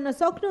प्रयोग गर्न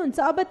सक्नुहुन्छ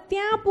अब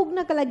त्यहाँ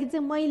पुग्नका लागि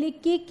चाहिँ मैले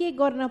के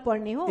गर्न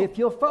पर्ने हो If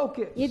you'll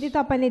focus, यदि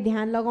तपाईले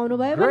ध्यान लगाउनु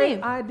भयो भने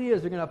great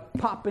ideas are going to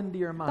pop into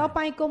your mind.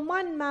 तपाईको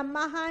मनमा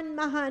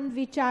महान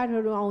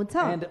विचारहरू आउँछ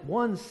And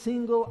one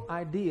single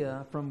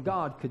idea from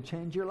God could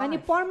change your अनि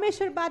life.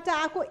 परमेश्वरबाट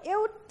आएको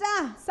एउटा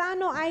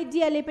सानो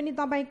आइडियाले पनि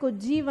तपाईको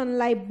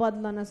जीवनलाई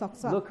बदल्न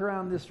सक्छ Look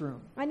around this room.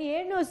 अनि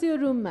हेर्नुहोस् यो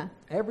रुममा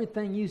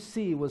Everything you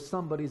see was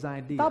somebody's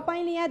idea.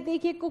 तपाईले यहाँ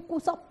देखेको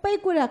सबै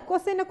कुरा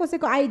कसै न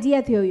कसैको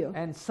आइडिया थियो यो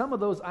And some of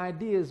those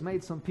ideas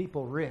made some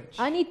people rich.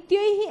 अनि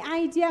त्यही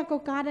आइडियाको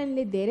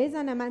कारणले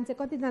धेरैजना मान्छे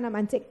कतिजना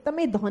मान्छे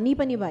एकदमै धनी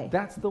पनि भए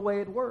That's the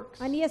way it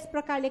works. अनि यस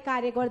प्रकारले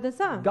कार्य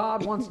गर्दछ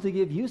God wants to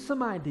give you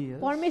some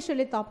ideas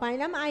परमेश्वरले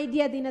तपाईलाई पनि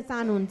आइडिया दिन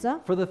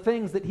चाहनुहुन्छ for the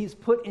things that He's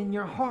put in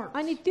your heart.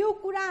 अनि त्यो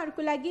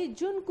कुराहरूको लागि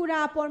जुन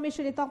कुरा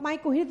परमेश्वरले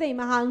तपाईको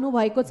हृदयमा हाल्नु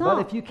भएको छ But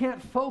if you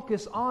can't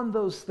focus on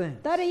those things,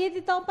 तर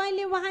यदि तपाईले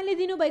उहाँले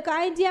दिनुभएको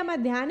आइडियामा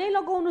ध्यानै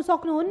लगाउन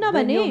सक्नुहुन्न then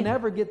भने you'll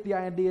never get the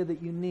idea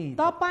that you need.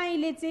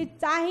 तपाईले चाहिँ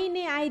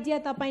चाहिने आइडिया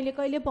तपाईले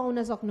कहिले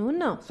पाउन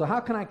सक्नुहुन्न So how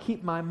can I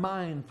keep my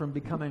mind from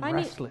becoming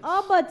अनि restless?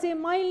 अब चाहिँ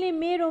मैले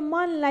मेरो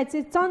मनलाई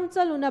चाहिँ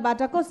चञ्चल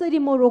हुनबाट कसरी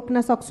म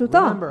रोक्न सक्छु त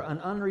Remember, an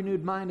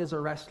unrenewed mind is a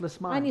restless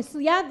अनि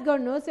mind. याद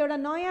गर्नुहोस् एउटा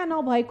नयाँ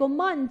नभएको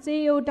मन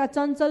चाहिँ एउटा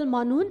चञ्चल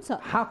मन हुन्छ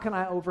How can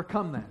I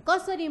overcome that?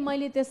 कसरी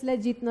मैले त्यसलाई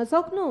जित्न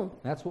सक्नु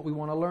That's what we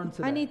want to learn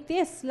अनि today.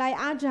 त्यसलाई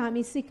आज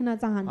हामी सिक्न I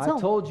चाहन्छौँ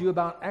told you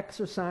about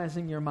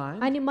exercising your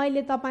mind, अनि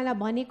मैले तपाईलाई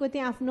भनेको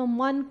थिएँ आफ्नो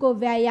मनको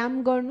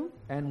व्यायाम गर्नु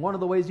and one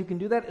of the ways you can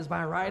do that is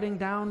by writing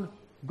down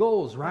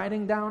goals,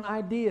 writing down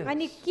ideas.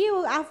 अनि के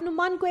हो आफ्नो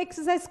मनको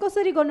एक्सर्साइज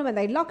कसरी गर्नु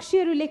भन्दाखेरि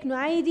लक्ष्यहरू लेख्नु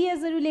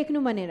आइडियाजहरू लेख्नु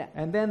भनेर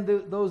And then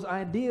those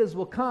ideas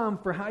will come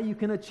for how you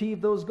can achieve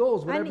those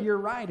goals, whatever अनि- you're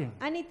writing.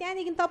 अनि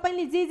त्यहाँदेखि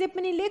तपाईँले जे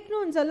पनि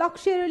लेख्नुहुन्छ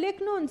लक्ष्यहरू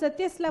लेख्नुहुन्छ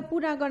त्यसलाई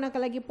पुरा गर्नका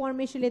लागि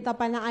परमेश्वरले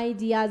तपाईँलाई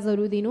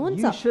आइडियाजहरू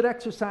दिनुहुन्छ You should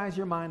exercise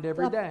your mind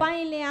every day.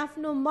 तपाईँले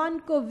आफ्नो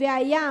मनको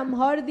व्यायाम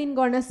हर दिन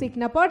गर्न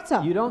सिक्न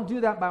पर्छ You don't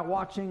do that by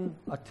watching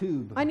a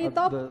tube, अनि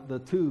the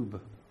tube,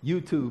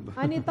 YouTube.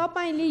 अनि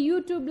तपाईँले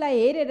युट्युबलाई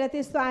हेरेर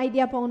त्यस्तो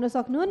आइडिया पाउन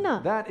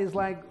सक्नुहुन्न That is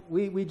like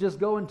we just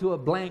go into a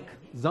blank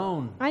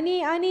zone.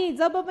 अनि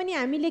जब पनि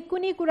हामीले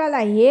कुनै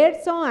कुरालाई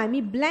हेर्छौँ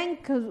हामी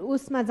ब्ल्याङ्क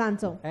उसमा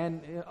जान्छौँ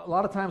And a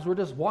lot of times we're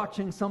just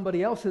watching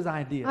somebody else's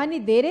idea. अनि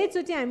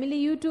धेरैचोटि हामीले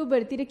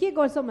युट्युबहरूतिर के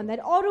गर्छौँ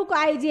भन्दाखेरि अरूको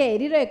आइडिया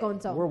हेरिरहेको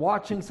हुन्छौँ We're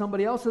watching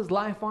somebody else's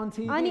life on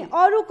अनि TV.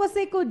 अरू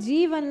कसैको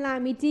जीवनलाई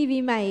हामी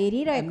टिभीमा And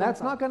हेरिरहेको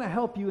that's हुन्छौँ not going to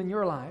help you in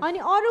your life. अनि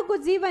अरूको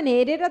जीवन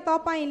हेरेर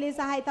तपाईँले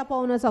सहायता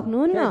पाउन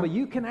सक्नुहुन्न Okay, but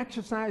you can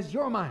exercise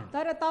your mind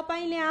तर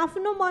तपाईँले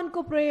आफ्नो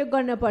मनको प्रयोग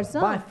गर्न पर्छ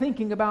by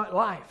thinking about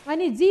life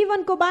अनि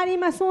जीवनको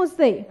बारेमा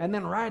सोच्दै and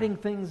then writing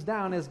things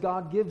down as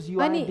God gives you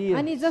अनि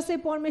ideas. जसै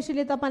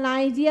परमेश्वरले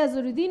तपाईँलाई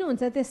आइडियाजहरू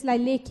दिनुहुन्छ त्यसलाई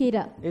लेखेर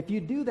If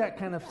you do that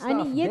kind of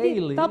अनि stuff यदि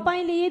daily,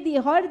 तपाईँले यदि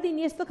हर दिन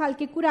यस्तो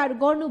खालके कुराहरू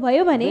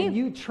गर्नुभयो भने then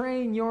you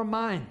train your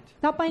mind.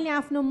 तपाईँले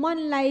आफ्नो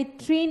मनलाई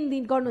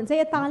ट्रेन गर्नुहुन्छ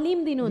या तालिम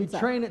You दिनुहुन्छ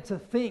train it to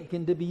think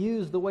and to be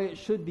used the way it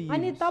should be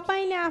अनि used.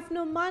 तपाईँले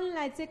आफ्नो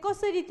मनलाई चाहिँ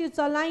कसरी त्यो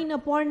चलाइन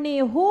पर्ने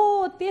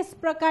हो त्यस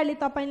प्रकारले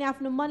तपाईँले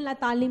आफ्नो मनलाई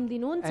तालिम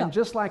दिनुहुन्छ And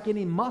just like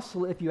any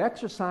muscle, if you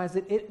exercise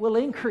it, it will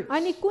increase.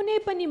 अनि कुनै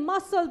पनि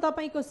मसल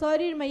तपाईको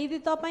शरीरमा यदि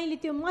तपाईले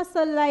त्यो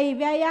मसललाई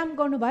व्यायाम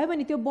गर्नुभयो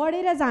भने त्यो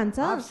बढेर जान्छ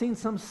I've seen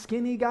some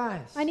skinny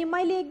guys. अनि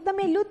मैले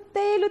एकदमै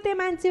लुत्ते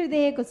मान्छेहरु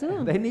देखेको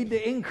छु They need to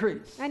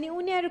increase. अनि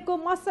उनीहरुको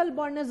मसल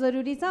बढ्न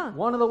जरुरी छ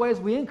One of the ways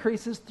we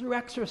increase is through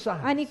exercise.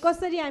 अनि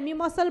कसरी हामी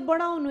मसल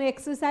बढाउनु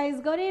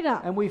एक्सरसाइज गरेर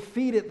And we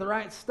feed it the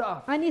right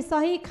stuff. अनि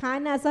सही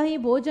खाना सही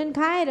भोजन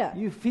खाएर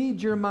You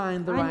feed your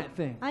mind the right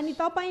thing. अनि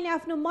तपाईले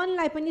आफ्नो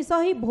मनलाई पनि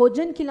सही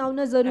भोजन खिलाउन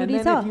And जरुरी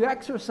then छ if you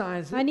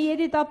exercise it, अनि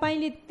यदि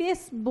तपाईले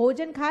त्यस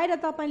भोजन खाएर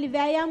तपाईले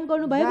व्यायाम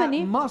गर्नुभयो भने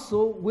that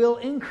muscle will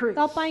increase.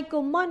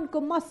 तपाईको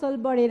मनको मसल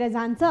बढेर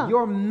जान्छ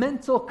Your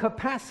mental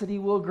capacity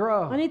will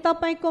grow. अनि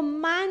तपाईको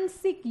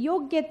मानसिक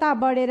योग्यता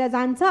बढेर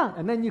जान्छ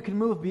And then you can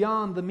move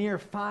beyond the mere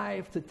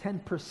 5 to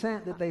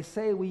 10% that they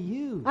say we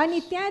use. अनि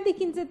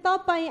त्यहाँदेखि चाहिँ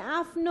तपाई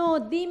आफ्नो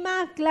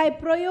दिमागलाई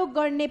प्रयोग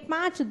गर्ने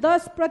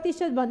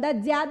 5-10% भन्दा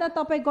ज्यादा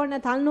तपाई गर्न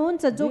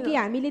थाल्नुहुन्छ जो कि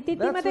हामीले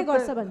त्यति मात्रै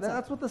गर्छ भन्छ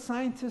That's what the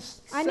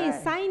scientists अनि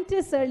say.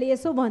 साइन्टिस्टहरुले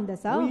यसो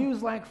भन्दछ We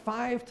use like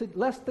 5 to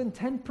less than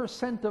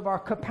 10% of our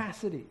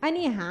capacity.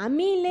 अनि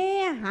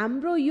हामीले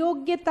हाम्रो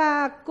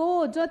योग्यताको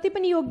जति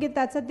पनि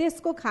योग्यता छ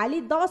त्यसको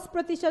खाली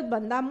 10%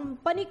 भन्दा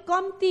पनि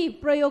कम्ती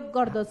प्रयोग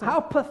गर्दछौं How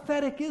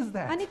pathetic is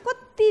that? अनि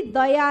कति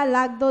दया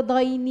लाग्दो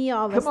दयनीय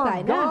Come अवस्था on,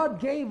 हैन God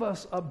gave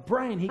us a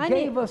brain. He अनि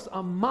gave us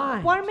a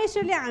mind.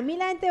 परमेश्वरले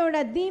हामीलाई त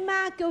एउटा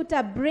दिमाग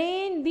एउटा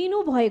ब्रेन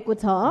दिनु भएको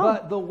छ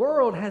But the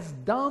world has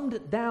dumbed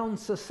down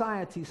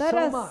society so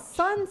तर much.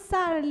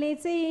 संसारले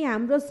चाहिँ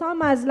हाम्रो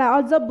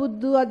समाजलाई अझ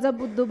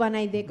बुद्धु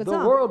बनाइदिएको The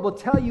छ world will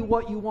tell you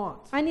what you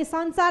want अनि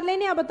संसारले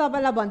नै अब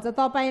तपाईलाई भन्छ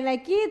तपाईलाई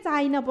के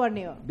चाहिन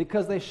पर्ने हो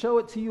because they show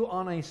it to you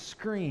on a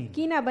screen.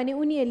 किनभने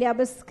उनीहरूले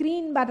अब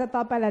स्क्रिनबाट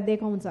तपाईलाई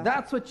देखाउँछ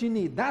That's what you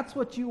need. That's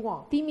what you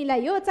want.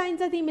 तिमीलाई यो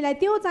चाहिन्छ तिमीलाई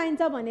त्यो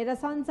चाहिन्छ भनेर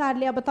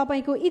संसारले अब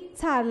तपाईको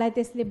इच्छाहरूलाई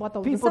त्यसले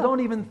बताउँछ People don't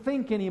even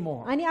think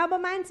anymore. अनि अब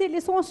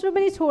मान्छेहरूले सोच्नु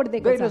पनि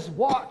छोड्दिएको They छ just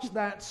watch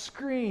that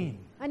screen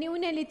अनि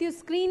उनीहरूले त्यो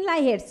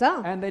स्क्रिनलाई हेर्छ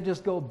and they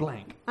just go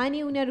blank.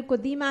 अनि उनीहरूको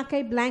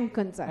दिमागै ब्ल्याङ्क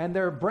हुन्छ And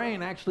their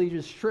brain actually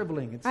just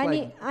shriveling. It's अनि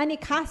like अनि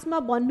खासमा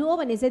भन्नु हो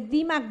भने चाहिँ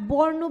दिमाग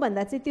बढ्नु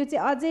भन्दा चाहिँ त्यो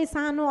चाहिँ अझै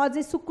सानो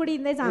अझै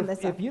सुकुडिँदै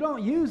जाँदैछ if you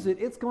don't use it,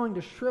 it's going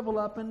to shrivel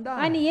up and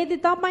अनि die. यदि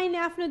तपाईले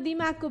आफ्नो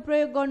दिमागको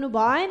प्रयोग गर्नु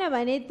भएन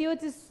भने त्यो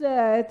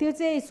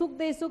चाहिँ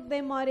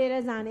सुक्दै मरेर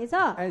जानेछ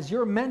As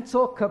your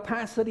mental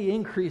capacity अनि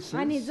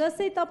increases,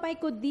 जसै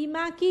तपाईको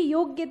दिमागी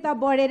योग्यता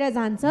बढेर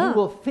जान्छ you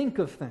will think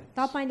of things.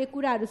 तपाईले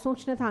कुराहरू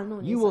सोच्न You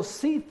थाल्नुहुन्छ will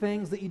see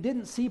things that you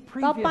didn't see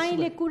तपाईले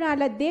previously.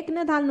 कुराहरूलाई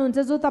देख्न थाल्नुहुन्छ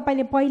जो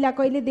तपाईले पहिला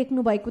कहिले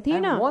देख्नु भएको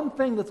थिएन And one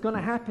thing that's going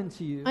to happen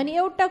to you, अनि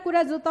एउटा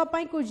कुरा जो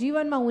तपाईको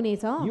जीवनमा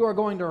हुनेछ you are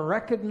going to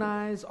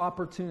recognize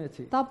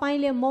opportunity.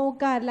 तपाईले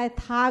मौकाहरूलाई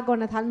थाहा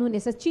गर्न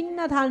थाल्नुहुनेछ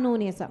चिन्न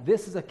थाल्नुहुनेछ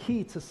This is a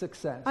key to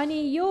success.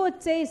 अनि यो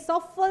चाहिँ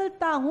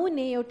सफलता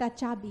हुने एउटा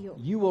चाबी हो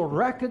You will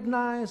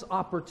recognize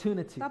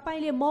opportunity.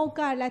 तपाईले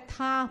मौकाहरूलाई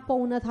थाहा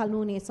पाउन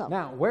थाल्नुहुनेछ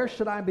Now, where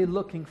should I be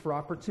looking for अनि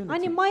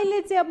opportunity?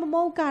 मैले चाहिँ अब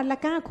मौकाहरूलाई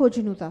कहाँ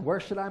खोज्नु त Where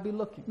should I be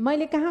looking?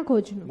 मैले कहाँ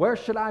खोज्नु Where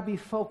should I be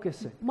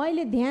focusing?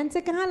 मैले ध्यान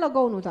चाहिँ कहाँ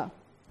लगाउनु त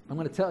I'm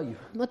going to tell you.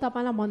 म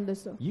तपाईलाई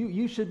भन्दैछु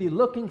You should be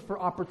looking for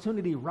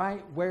opportunity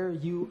right where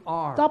you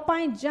are.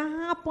 तपाई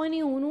जहाँ पनि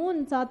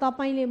हुनुहुन्छ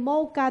तपाईले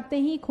मौका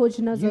त्यही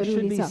खोज्न You should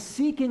जरुरी be छ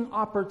seeking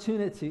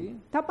opportunity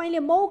तपाईले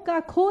मौका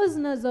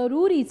खोज्न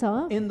जरुरी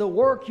छ in the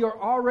work you're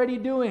already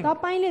doing,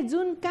 तपाईले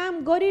जुन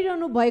काम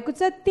गरिरहनु भएको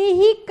छ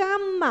त्यही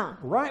काममा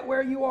right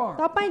where you are.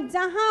 तपाई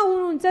जहाँ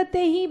हुनुहुन्छ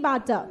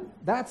त्यहीबाट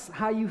That's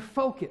how you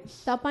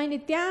focus. तपाईले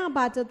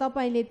त्यहाँबाट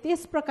तपाईले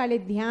त्यस प्रकारले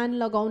ध्यान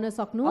लगाउन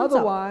सक्नुहुन्छ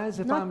Otherwise,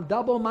 if I'm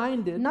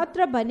double-minded,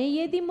 नत्र भने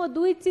यदि म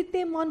दुई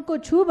चित्ते मनको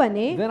छु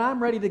भने then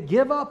I'm ready to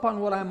give up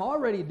on what I'm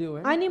already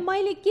doing अनि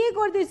मैले के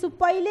गर्दैछु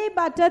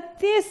पहिल्यैबाट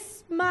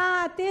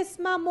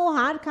त्यसमा म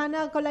हार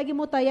खानको लागि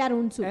म तयार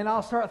हुन्छु and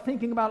I'll start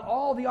thinking about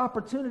all the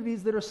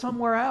opportunities that are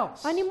somewhere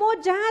else. अनि म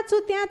जहाँ छु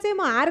त्यहाँ चाहिँ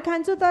म हार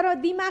खान्छु तर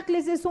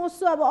दिमागले चाहिँ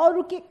सोच्छु अब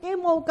अरु के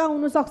मौका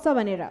हुन सक्छ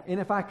भनेर And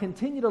if I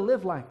continue to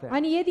live like that,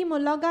 अनि यदि म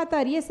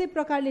लगातार यसै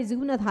प्रकारले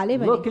जिउन थाले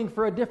भने looking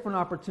for a different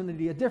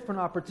opportunity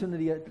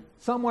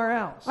somewhere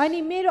else,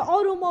 अनि मेरो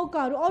अरु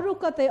मौकाहरु अरु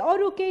कतै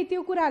अरु केही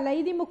त्यो कुरालाई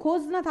यदि म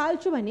खोज्न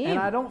थाल्छु भने and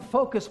I don't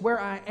focus where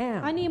I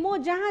am, अनि म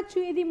जहाँ छु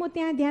यदि म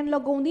त्यहाँ ध्यान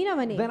लगाउँदिन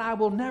भने then I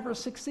will never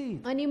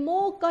succeed. अनि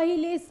म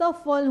कहिले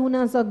सफल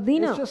हुन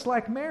सक्दिन It's just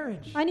like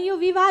marriage. अनि यो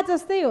विवाह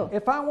जस्तै हो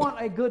If I want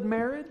a good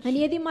marriage,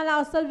 अनि यदि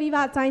मलाई असल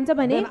विवाह चाहिन्छ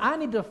भने then I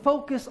need to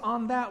focus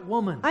on that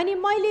woman. अनि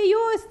मैले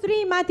यो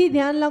स्त्री माथि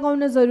ध्यान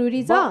लगाउन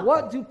जरुरी छ But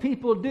what do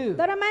people do?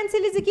 तर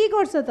मान्छेले चाहिँ के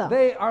गर्छ त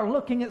They are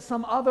looking at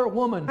some other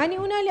woman अनि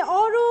उनीहरूले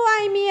अरु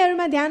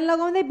आइमीहरुमा ध्यान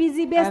लगाउँदै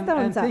बिजी व्यस्त and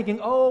हुन्छ thinking,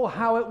 oh,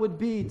 how it would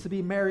be to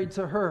be married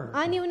to her.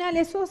 अनि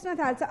उनीहरूले सोच्न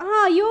थाल्छ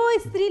यो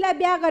स्त्रीलाई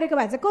बिहे गरेको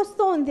भए चाहिँ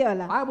कस्तो हुन्थ्यो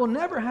होला I will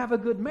never have a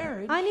good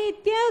marriage अनि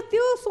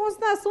त्यो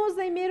सोच्दा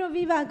सोच्दै मेरो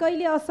विवाह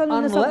कहिले असल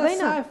हुन unless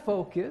सक्दैन I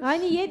focus.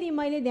 अनि यदि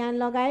मैले ध्यान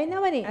लगाएन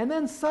भने And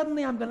then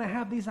suddenly I'm going to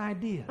have these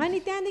ideas. अनि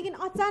त्यहाँदेखि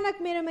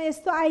अचानक मेरोमा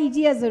यस्तो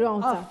आइडियाजहरु A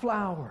आउँछ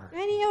flower.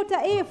 अनि एउटा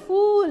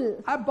फूल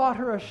I bought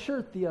her a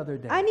shirt the other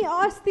day. अनि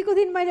अस्तिको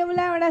दिन मैले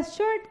उलाई एउटा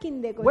शर्ट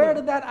किन्देको Where थिएँ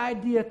did that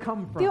idea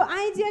come त्यो from?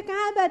 आइडिया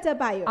कहाँबाट शब्द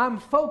पायो I'm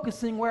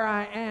focusing where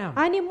I am.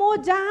 अनि म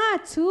जहाँ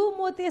छु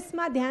म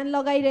त्यसमा ध्यान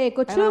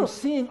लगाइरहेको And छु I'm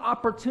seeing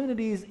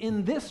opportunities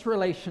in this अनि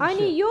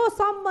relationship. यो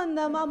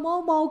सम्बन्धमा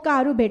म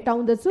मौकाहरू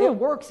भेटाउँदछु It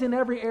works in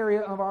every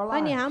area of our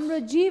अनि lives. हाम्रो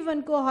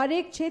जीवनको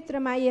हरेक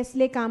क्षेत्रमा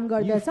यसले काम You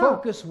गर्दछ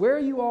focus where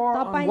you are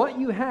on तपाईँ- what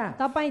you have.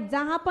 तपाईँ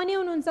जहाँ पनि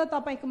हुनुहुन्छ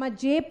तपाईँकोमा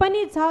जे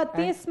पनि छ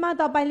त्यसमा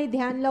तपाईँले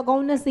ध्यान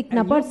लगाउन सिक्न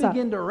And you पर्छ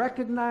begin to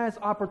recognize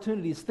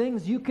opportunities,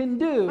 things you can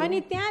do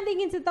अनि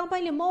त्यहाँदेखि चाहिँ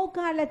तपाईँले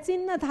मौकाहरूलाई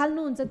चिन्न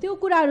थाल्नुहुन्छ त्यो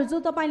कुराहरू जो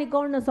तपाईँले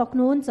गर्न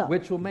सक्नुहुन्छ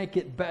which will make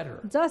it better.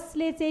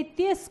 जसले चाहिँ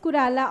त्यस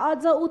कुरालाई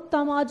अझ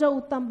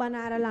उत्तम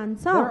बनाएर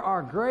लान्छ There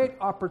are great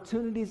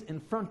opportunities in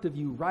front of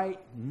you right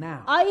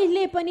now.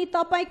 अहिले पनि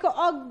तपाईँको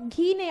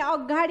अघि नै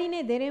अगाडि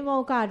नै धेरै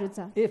मौकाहरू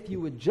छ If you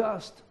would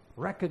just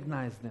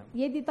recognize them.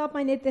 यदि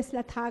तपाईँले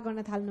त्यसलाई थाहा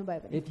गर्न थाल्नुभयो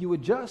भने If you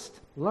would just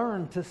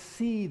learn to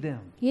see them.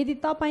 यदि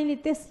तपाईँले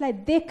त्यसलाई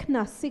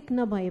देख्न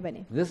सिक्न भयो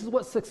भने This is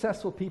what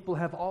successful people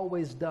have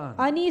always done.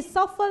 अनि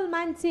सफल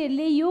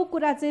मान्छेहरूले यो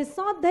कुरा चाहिँ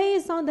सधैँ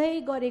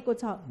सधैँ गरेको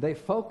छ They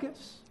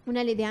focus,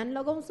 उनीहरूले ध्यान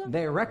लगाउँछ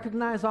they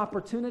recognize अनि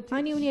opportunities,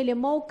 उनीहरूले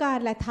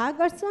मौकाहरूलाई थाहा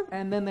गर्छ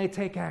and then they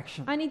take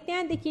action. अनि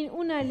त्यहाँदेखि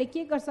उनीहरूले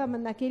के गर्छ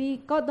भन्दाखेरि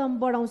कदम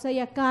बढाउँछ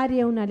या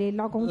कार्य उनीहरूले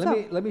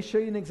लगाउँछ Let me show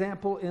you an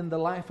example in the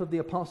life of the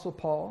Apostle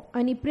Paul.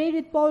 अनि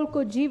प्रेरित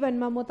पौलको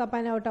जीवनमा म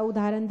तपाईँलाई एउटा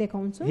उदाहरण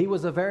देखाउँछु He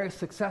was a very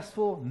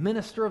successful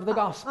minister of the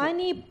gospel.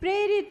 अनि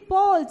प्रेरित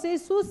पौल चाहिँ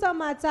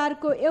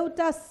सुसमाचारको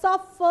एउटा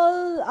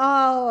सफल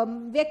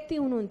व्यक्ति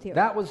हुनुहुन्थ्यो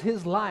That was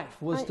his life,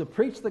 was to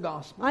preach the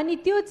gospel. अनि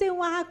त्यो चाहिँ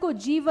उहाँको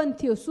जीवन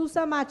थियो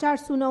सुसमाचार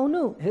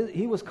सुनाउनु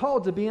He was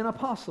called to be an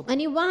apostle.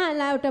 अनि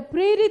उहाँलाई एउटा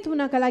प्रेरित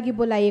हुनका लागि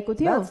बोलाइएको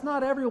थियो That's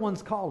not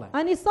everyone's calling.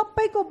 अनि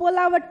सबैको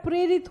बोलावट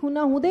प्रेरित हुन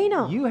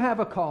हुँदैन You have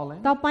a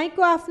calling.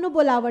 तपाईको आफ्नो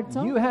बोलावट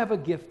छ You have a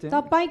gifting.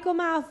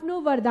 तपाईकोमा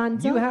आफ्नो वरदान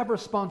छ You have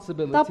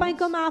responsibilities.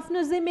 तपाईकोमा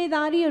आफ्नो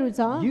जिम्मेदारीहरू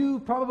छ You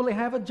probably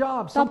have a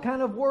job, some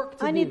kind of work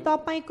to अनि do.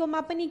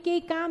 तपाईकोमा पनि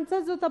केही काम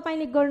छ जो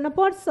तपाईले गर्न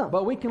पर्छ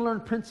But we can learn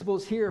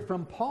principles here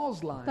from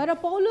Paul's life, तर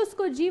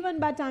पौलुसको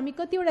जीवनबाट हामी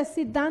कतिवटा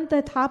सिद्धान्त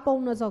थाहा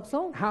पाउन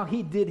सक्छौँ how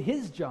he did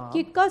his job,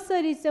 कि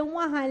कसरी चाहिँ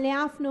उहाँले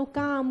आफ्नो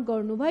काम and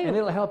गर्नुभयो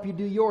it'll help you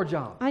do your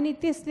job. अनि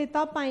त्यसले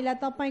तपाईलाई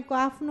तपाईको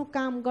आफ्नो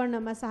काम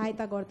गर्नमा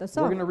सहायता गर्दछ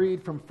We're going to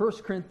read from 1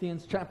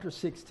 Corinthians chapter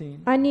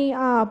 16, अनि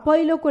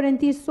पहिलो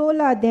कोरिन्थी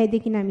 16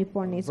 अध्यायदेखि हामी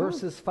पढ्नेछौँ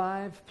verses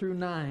 5 through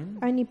 9.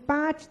 अनि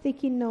 5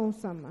 देखि 9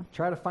 सम्म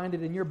Try to find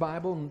it in your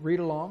Bible and read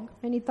along.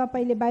 अनि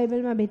तपाईले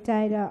बाइबलमा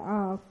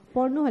भेटाएर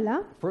पढ्नु होला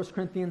 1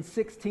 Corinthians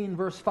 16,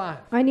 verse 5.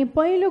 अनि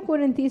पहिलो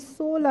कोरिन्थी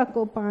 16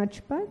 को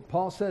 5 पद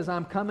Paul says,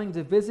 I'm coming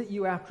to visit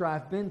you after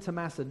I've been to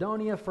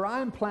Macedonia, for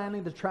I'm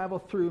planning to travel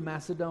through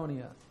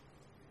Macedonia.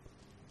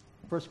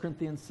 1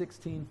 Corinthians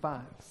 16,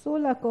 5.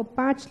 16 को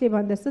 5 ले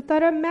भन्दछ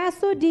तर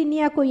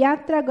म्यासोडिनियाको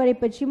यात्रा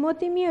गरेपछि म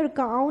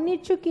तिमीहरूका आउने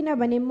छु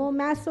किनभने म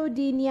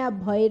म्यासोडिनिया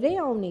भएरै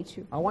आउने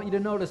छु I want you to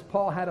notice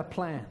Paul had a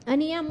plan.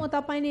 अनि यहाँ म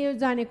तपाईले यो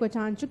जानेको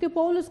चाहन्छु कि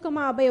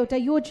पौलुसकोमा अब एउटा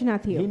योजना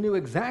थियो He knew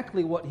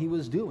exactly what he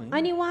was doing,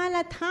 अनि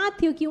उहाँलाई थाहा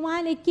थियो कि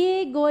उहाँले के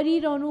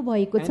गरिरहनु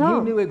भएको and छ he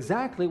knew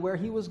exactly where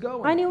he was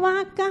going. अनि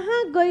उहाँ कहाँ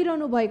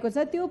गइरहनु भएको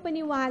छ त्यो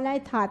पनि उहाँलाई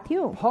थाहा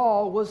थियो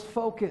Paul was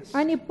focused.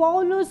 अनि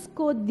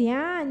पौलुसको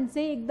ध्यान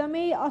चाहिँ एकदमै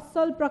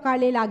असल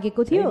प्रकारले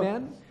लागेको थियो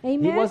Amen. He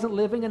Amen. wasn't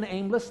living an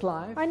aimless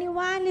life. अनि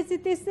उहाँले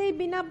चाहिँ त्यसै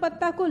बिना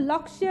पत्ताको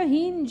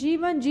लक्ष्यहीन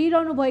जीवन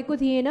जिरहनु भएको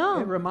थिएन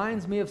It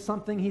reminds me of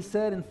something he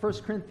said in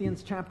 1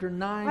 Corinthians chapter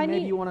 9. Ani-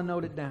 Maybe you want to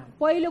note it down.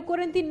 पहिलो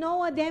कोरिन्थी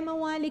 9 अध्यायमा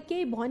उहाँले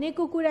केही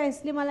भनेको कुरा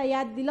यसले मलाई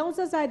याद दिलाउँछ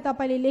सायद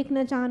तपाईले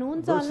लेख्न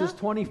चाहनुहुन्छ होला Verses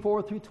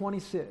 24 through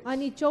 26.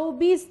 अनि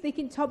 24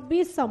 देखि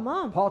 26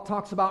 सम्म Paul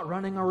talks about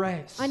running a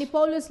race अनि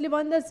पौलुसले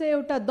भन्दछ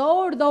एउटा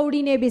दौड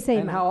दौडिने and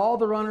विषयमा how all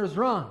the runners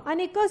run,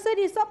 अनि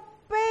कसरी सबै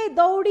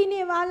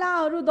दौडिने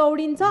वालाहरू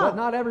दौडिन्छ but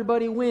not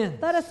everybody wins.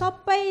 तर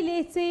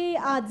सबैले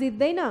चाहिँ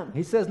जित्दैन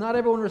He says not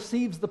everyone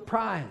receives the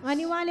prize.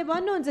 अनि उहाँले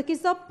भन्नुहुन्छ कि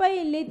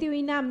सबैले त्यो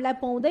इनामलाई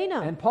पाउँदैन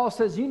And Paul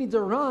says you need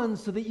to run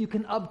so that you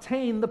can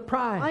obtain the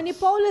prize. अनि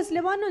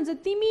पौलुसले भन्नुहुन्छ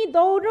तिमी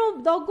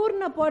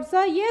दौड्न पर्छ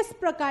यस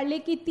प्रकारले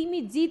कि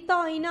तिमी जित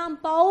इनाम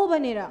पाऊ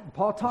भनेर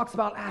Paul talks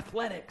about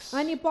athletics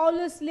अनि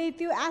पौलुसले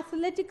त्यो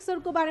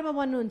एथलेटिक्सहरुको बारेमा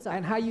भन्नुहुन्छ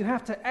and how you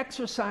have to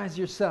exercise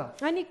yourself.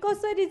 अनि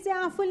कसरी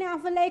चाहिँ आफूले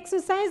आफूलाई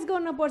एक्सरसाइज गर्न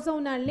पर्छ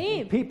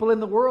उनीहरूले People in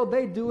the world,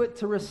 they do it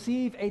to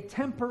receive a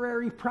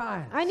temporary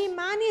prize. अनि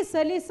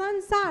मानिसहरूले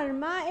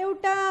संसारमा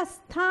एउटा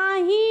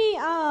स्थायी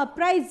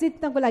प्राइज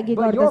जित्नको लागि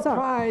But your गर्दछ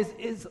prize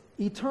is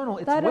eternal.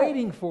 It's तर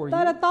waiting for you.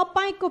 तर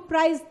तपाईको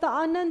प्राइज त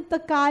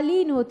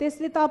अनन्तकालीन हो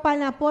त्यसले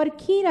तपाईलाई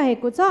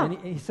पर्खिरहेको छ And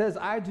he says,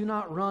 I do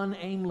not run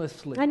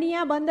aimlessly. अनि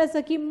यहाँ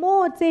भन्दछ कि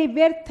म चाहिँ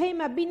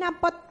व्यर्थैमा बिना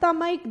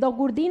पत्तामै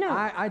दगुर्दिन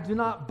I do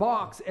not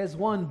box as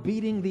one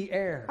beating the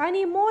air.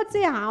 अनि म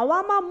चाहिँ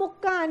हावामा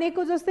मुक्का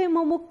हानेको जस्तै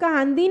म मुक्का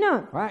हान्दिन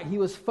Right? He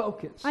was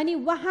focused. अनि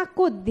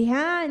उहाँको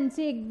ध्यान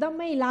चाहिँ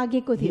एकदमै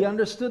लागेको He थियो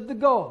understood the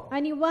goal,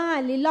 अनि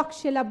उहाँले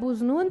लक्ष्यलाई the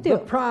बुझ्नुहुन्थ्यो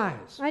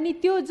prize, अनि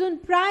त्यो जुन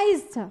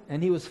प्राइज छ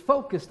and he was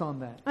focused on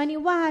that. अनि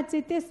उहाँ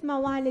चाहिँ त्यसमा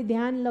उहाँले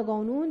ध्यान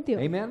लगाउनुहुन्थ्यो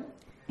Amen?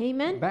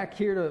 Amen Back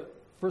here to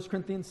 1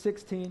 Corinthians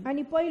 16,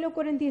 अनि पहिलो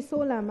कोरिन्थी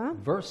 16 मा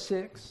verse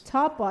 6.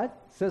 6 पद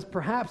says,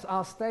 perhaps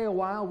I'll stay a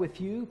while with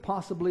you,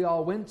 possibly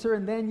all winter,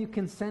 and then you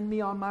can send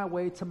me on my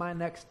way to my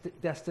next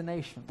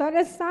destination.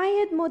 तर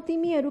सायद म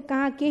तिमीहरू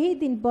कहाँ केही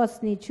दिन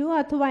बस्ने छु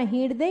अथवा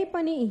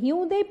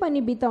हिउँदै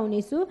पनि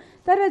बिताउने छु,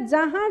 तर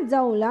जहाँ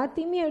जाउला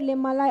तिमीहरूले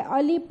मलाई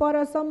अलि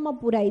परसम्म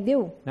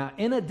पुर्याइदेऊ. Now,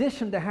 in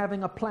addition to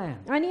having a plan,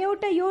 अनि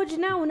एउटा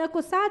योजना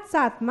हुनको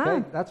साथमा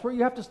okay, that's where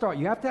you have to start.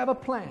 You have to have a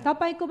plan.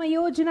 तपाईकोमा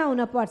योजना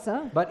हुन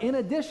पर्छ. But in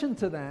addition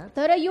to that,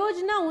 तर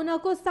योजना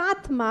हुनको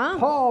साथमा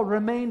Paul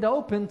remained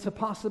open to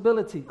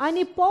possibilities.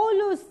 अनि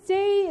पौलुस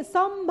चाहिँ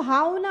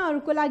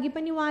सम्भावनाहरूको लागि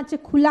पनि उहाँ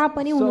चाहिँ खुला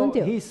पनि So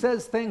हुनुहुन्थ्यो. he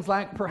says things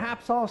like,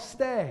 perhaps I'll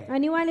stay,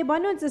 अनि उहाँले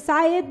भन्नुहुन्छ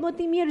सायद म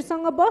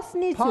तिमीहरूसँग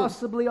बस्ने छु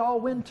possibly all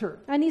winter.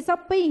 अनि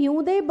सबै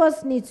हिउँदै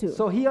बस्ने छु.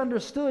 So he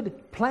understood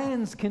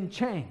plans can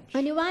change,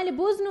 अनि उहाँले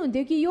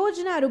बुझ्नुहुन्थ्यो कि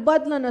योजनाहरू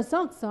बदलन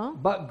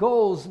सक्छ, but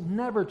goals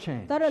never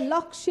change. तर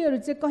लक्ष्यहरू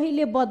चाहिँ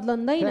कहिले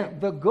बदलँदैन. Okay,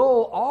 the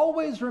goal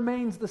always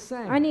remains the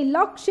same. अनि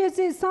लक्ष्य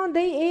चाहिँ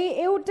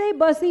सधैँ एउटै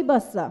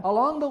बस्छ.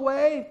 Along the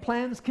way,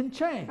 plans can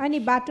change. अनि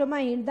बाटोमा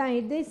हिँड्दा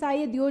हिँड्दै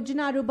सायद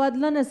योजनाहरू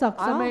बदलन सक्छ.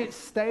 I may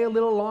stay a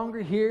little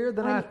longer here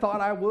than I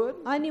thought I would.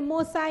 अनि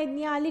म सायद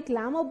यहाँ अलिक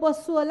लामो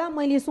बस्छु होला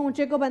मैले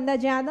सोचेको भन्दा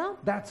ज्यादा.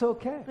 That's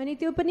okay. अनि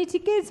त्यो पनि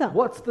ठिकै छ.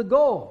 What's the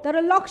goal?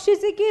 तर लक्ष्य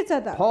चाहिँ के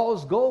छ त?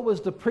 Paul's goal was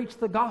to preach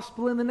the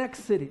gospel in the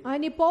next city.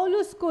 अनि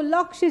पौलुसको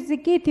लक्ष्य चाहिँ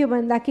के थियो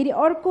भन्दाखेरि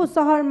अर्को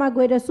शहरमा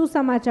गएर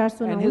सुसमाचार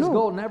And his सुनाउनु.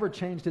 goal never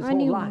changed his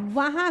अनि whole life.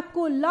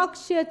 उहाँको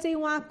लक्ष्य चाहिँ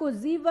उहाँको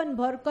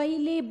जीवनभर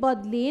कहिले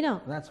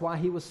बदलिएन. That's why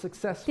he was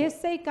successful.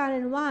 त्यसै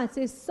कारण उहाँ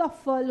चाहिँ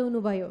सफल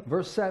हुनुभयो.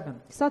 Verse 7.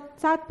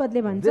 7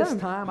 पदले भन्छ, This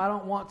time I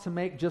don't want to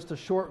make just a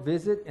short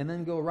visit and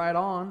then go right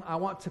on. I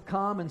want to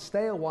come and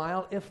stay a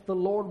while if the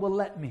Lord will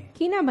let me.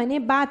 किनभने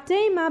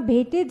बाटैमा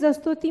भेटे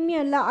जस्तो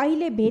तिमीहरूलाई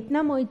अहिले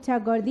भेट्न म इच्छा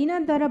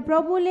गर्दिन, तर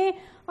प्रभुले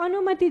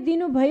अनुमति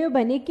दिनुभयो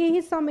भने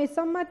केही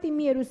समयसम्म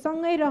तिमीहरू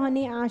सँगै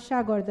रहने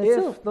आशा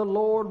गर्दछु. If the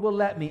Lord will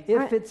let me,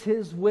 if it's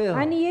his will.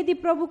 अनि यदि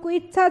प्रभुको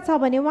इच्छा छ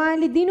भने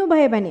उहाँले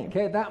दिनुभयो भने.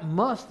 Okay, that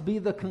must be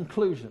the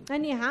conclusion.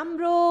 अनि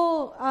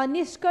हाम्रो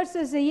निष्कर्ष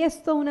चाहिँ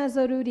यस्तो हुन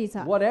जरुरी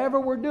छ. Whatever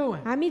we're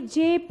doing, हामी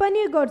जे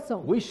पनि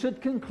गर्छौं we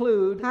should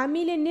conclude,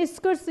 हामीले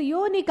निष्कर्ष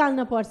यो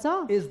निकाल्न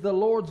पर्छ is the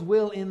Lord's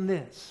will in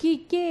this?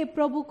 कि के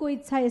प्रभुको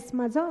इच्छा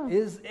यसमा छ.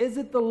 Is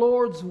it the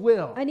Lord's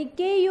will? अनि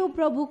के यो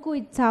प्रभुको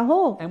इच्छा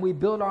हो. And we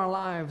build our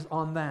lives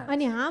on that.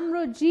 अनि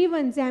हाम्रो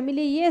जीवन चाहिँ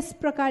हामीले यस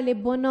प्रकारले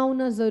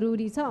बनाउन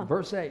जरुरी छ.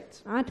 Verse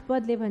 8. 8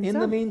 पदले In the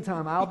भन्छ,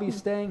 meantime, I'll be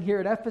staying here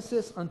at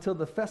Ephesus until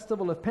the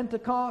festival of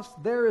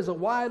Pentecost. There is a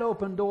wide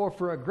open door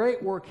for a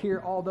great work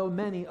here, although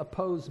many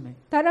oppose me.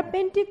 तर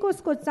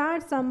पेन्टिकोसको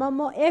चाडसम्म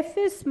म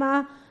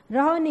एफेसमा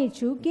रहने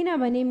छु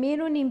किनभने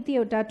मेरो निम्ति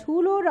एउटा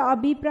ठुलो र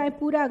अभिप्राय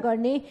पूरा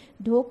गर्ने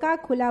ढोका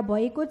खुला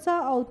भएको छ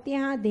औ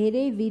त्यहाँ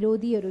धेरै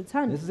विरोधीहरू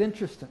छन्. This is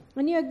interesting.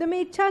 अनि एकदमै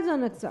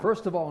इच्छाजनक छ.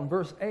 First of all, in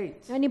verse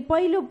 8, अनि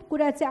पहिलो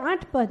कुरा चाहिँ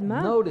 8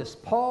 पदमा, notice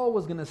Paul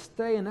was going to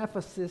stay in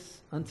Ephesus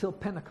until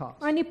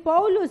Pentecost. अनि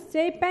पौलुस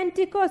चाहिँ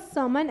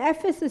पेन्टिकोससम्म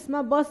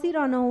एफेससमा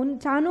बसिरहन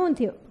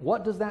चाहनुहुन्थ्यो.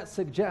 What does that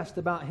suggest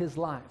about his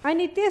life?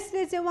 अनि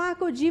त्यसले चाहिँ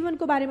उहाँको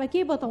जीवनको बारेमा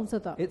के बताउँछ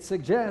त? It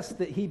suggests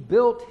that he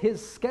built his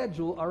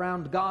schedule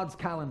around God's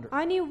calendar.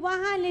 अनि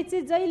उहाँले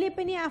चाहिँ जहिले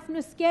पनि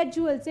आफ्नो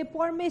स्केड्युल चाहिँ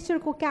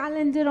परमेश्वरको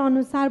क्यालेन्डर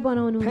अनुसार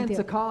बनाउनुहुन्थ्यो.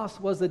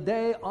 Pentecost was a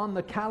day on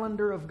the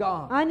calendar of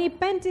God. अनि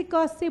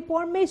पेन्टिकस्ट चाहिँ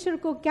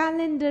परमेश्वरको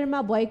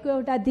क्यालेन्डरमा भएको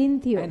एउटा दिन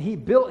थियो. And he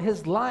built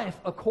his life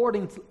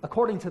according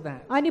to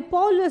that. अनि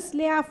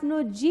पौलुसले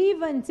आफ्नो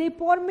जीवन चाहिँ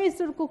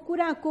परमेश्वरको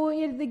कुराको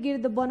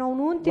इर्दगिर्द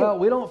बनाउनुहुन्थ्यो. Well,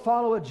 we don't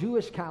follow a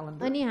Jewish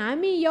calendar, अनि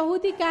हामी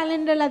यहुदी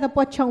क्यालेन्डरलाई त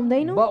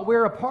पछ्याउँदैनौँ, but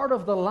we're a part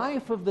of the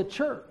life of the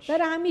church.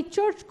 तर हामी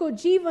चर्चको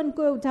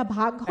जीवनको एउटा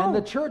भाग हौ. And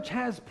the church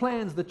has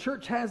plans, the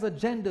church has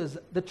agendas,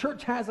 the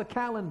church has a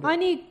calendar.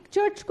 अनि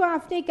चर्चको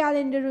आफ्नै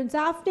क्यालेन्डर हुन्छ,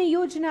 आफ्नै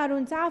योजनाहरू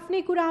हुन्छ,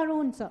 आफ्नै कुराहरू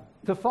हुन्छ.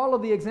 To follow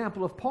the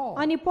example of Paul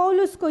अनि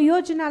पौलुसको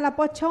योजनालाई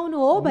पछ्याउनु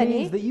हो भने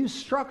means that you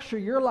structure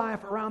your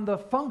life around the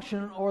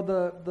function or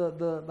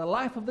the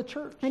life of the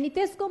church. अनि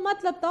त्यसको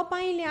मतलब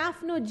तपाईले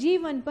आफ्नो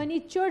जीवन पनि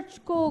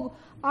चर्चको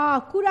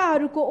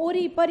कुराहरूको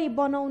वरिपरि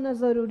बनाउन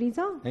जरुरी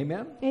छ.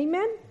 Amen.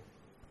 Amen.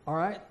 All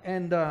right.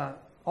 And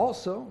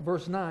also,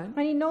 verse 9,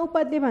 अनि 9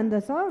 पदले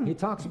भन्दछ, he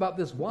talks about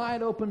this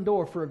wide open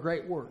door for a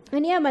great work.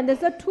 अनि यहाँ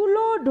भन्दछ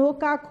ठुलो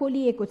ढोका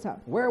खोलिएको छ.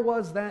 Where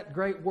was that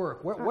great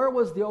work? Where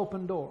was the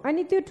open door?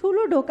 अनि त्यो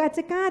ठुलो ढोका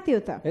चाहिँ कहाँ थियो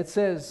त? It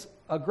says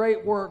a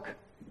great work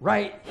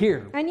right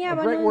here. अनि A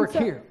यहाँ great work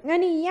भन्नुहुन्छ here.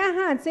 अनि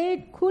यहाँ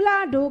चाहिँ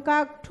खुला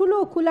ढोका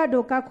ठुलो खुला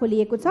ढोका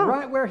खोलिएको छ.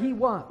 Right where he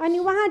was. अनि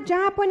उहाँ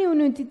जहाँ पनि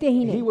हुनुहुन्थ्यो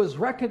त्यही नै. He was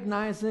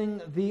recognizing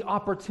the अनि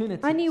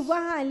opportunities.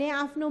 उहाँले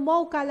आफ्नो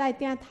मौकालाई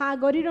त्यहाँ थाहा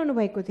गरिरहनु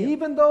भएको थियो.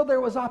 Even though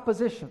there was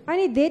opposition.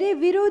 अनि धेरै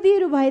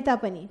विरोधीहरू भए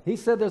तापनि, He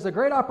said there's a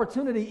great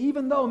opportunity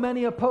even though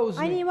many oppose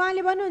अनि me.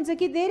 उहाँले भन्नुहुन्छ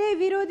कि धेरै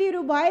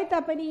विरोधीहरू भए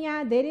तापनि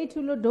यहाँ धेरै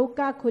ठुलो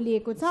ढोका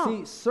खोलिएको छ.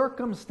 See,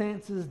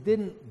 circumstances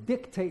didn't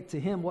dictate to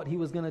him what he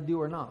was going to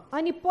do or not.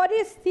 अनि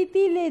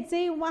परिस्थितिले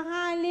चाहिँ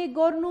उहाँले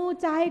गर्नु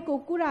चाहेको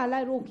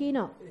कुरालाई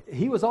रोकिन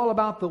He was all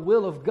about the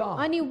will of God.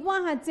 अनि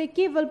उहाँ चाहिँ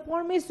केवल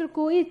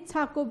परमेश्वरको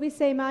इच्छाको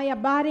विषयमा या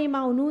बारेमा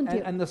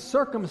हुनुहुन्थ्यो And the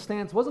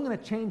circumstance wasn't going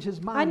to change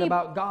his mind अनि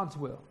about God's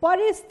will.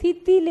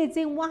 परिस्थितिले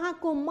चाहिँ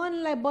उहाँको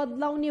मनलाई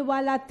बदलाउने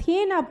वाला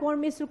थिएन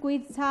परमेश्वरको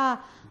इच्छा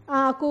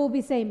को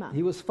विषयमा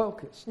He was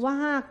focused.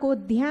 उहाँको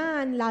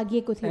ध्यान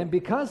लागेको थियो And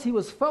because he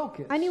was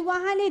focused, अनि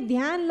उहाँले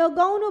ध्यान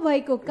लगाउनु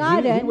भएको he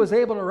कारण was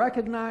able to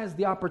recognize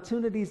the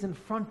opportunities in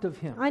front of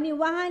him. अनि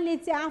उहाँले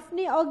चाहिँ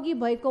आफ्नै अघि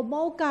भएको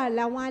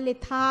मौकाहरूलाई उहाँले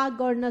थाहा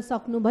गर्न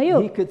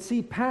सक्नुभयो He could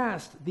see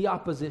past the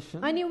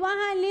opposition. अनि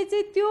उहाँले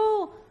चाहिँ त्यो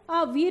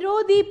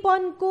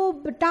विरोधीपनको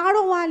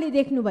टाढो उहाँले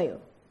देख्नुभयो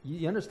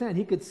You understand?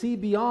 He could see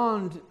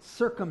beyond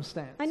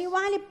circumstance. अनि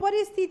उहाँले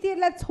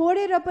परिस्थितिहरूलाई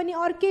छोडेर पनि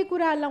अर्कै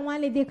कुराहरूलाई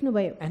उहाँले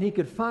देख्नुभयो And he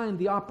could find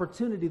the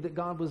opportunity that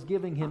God was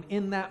giving him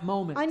in that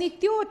moment. अनि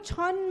त्यो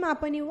क्षणमा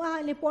पनि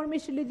उहाँले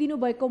परमेश्वरले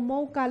दिनुभएको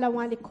मौकालाई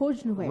उहाँले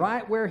खोज्नुभयो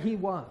Right where he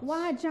was.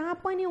 उहाँ जहाँ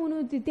पनि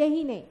हुनुहुन्थ्यो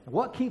त्यही नै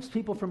What keeps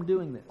people from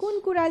doing this? कुन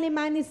कुराले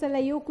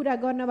मानिसहरूलाई यो कुरा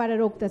गर्नबाट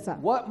रोक्दछ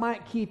What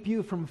might keep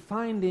you from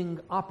finding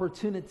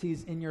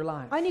opportunities in your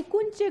life? अनि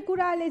कुन चाहिँ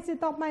कुराले चाहिँ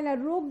तपाईँलाई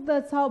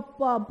रोक्दछ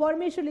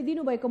परमेश्वरले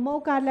दिनुभएको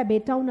मौकाहरूलाई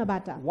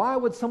भेटाउनबाट Why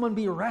would someone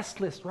be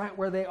restless right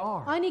where they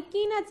are? अनि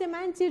किन चाहिँ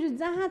मान्छेहरू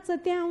जहाँ छ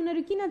त्यहाँ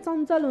उनीहरू किन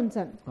चञ्चल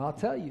हुन्छन् I'll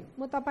tell you.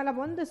 म तपाईँलाई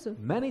भन्दछु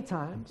Many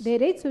times,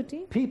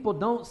 धेरैचोटि people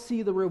don't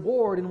see the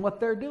reward in what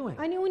they're doing.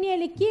 अनि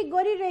उनीहरूले के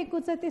गरिरहेको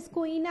छ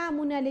त्यसको इनाम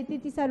उनीहरूले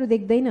त्यति साह्रो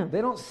देख्दैन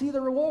They don't see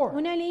the reward.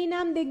 उनीहरूले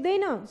इनाम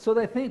देख्दैन So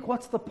they think,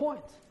 what's the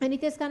point? अनि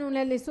त्यसकारण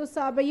उनीहरूले सोच्छ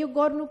अब यो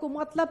गर्नुको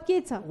मतलब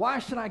के छ Why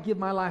should I give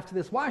my life to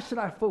this? Why should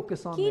I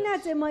focus on किन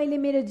this? चाहिँ मैले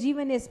मेरो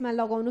जीवन यसमा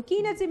लगाउनु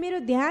किन चाहिँ मेरो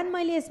ध्यान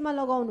मैले यसमा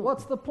लगाउनु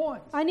What's the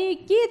point? अनि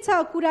के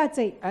छ कुरा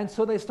चाहिँ And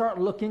so they start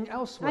looking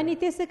elsewhere. अनि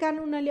त्यसै कारण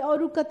उनीहरूले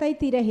अरू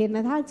कतैतिर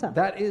हेर्न थाल्छ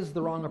That is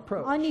the wrong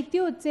approach. अनि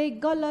त्यो चाहिँ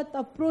गलत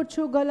अप्रोच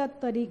हो गलत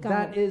तरिका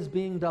That हो is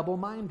being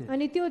double-minded.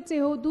 अनि त्यो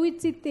चाहिँ हो दुई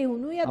चित्ते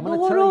हुनु या I'm gonna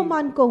दोहोरो tell you-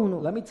 मनको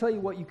हुनु Let me tell you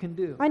what you can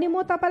do. अनि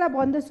म तपाईँलाई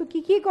भन्दछु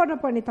कि के गर्न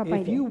पर्ने If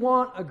तपाईँले you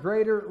want a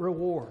greater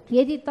reward,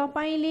 यदि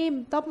तपाईँले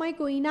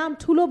तपाईँको इनाम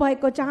ठुलो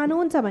भएको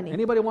चाहनुहुन्छ भने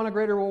anybody want a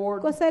greater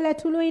reward? कसैलाई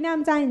ठुलो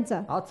इनाम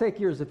चाहिन्छ I'll take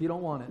yours if you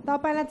don't want it.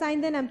 तपाईँलाई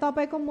चाहिँदैन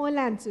तपाईँको म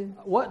लान्छु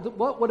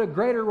What would a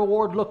greater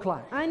reward look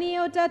like? अनि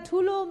एउटा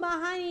ठुलो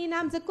महान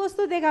इनाम चाहिँ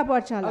कस्तो देखा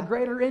पर्छ A होला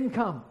greater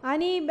income,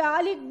 अनि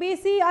अलिक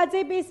बेसी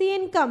अझै बेसी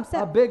इन्कम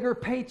a bigger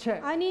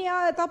paycheck. अनि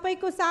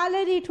तपाईँको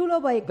स्यालेरी ठुलो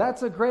भएको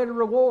That's a greater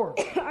reward.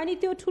 अनि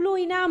त्यो ठुलो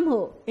इनाम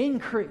हो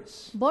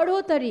Increase,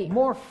 बढोत्तरी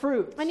more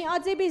fruit, अनि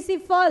अझै बेसी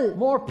फल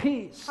more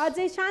peace,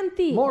 अझै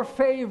शान्ति more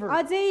favor.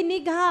 अझै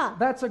निगाह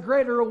That's a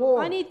greater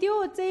reward. अनि त्यो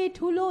चाहिँ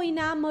ठुलो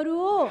इनामहरू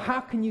हो How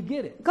can you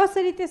get it?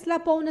 कसरी त्यसलाई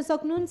पाउन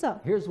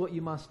सक्नुहुन्छ Here's what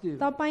you must do.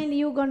 तपाईँले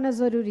यो गर्न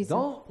जरुरी छ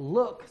Don't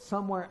look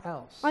somewhere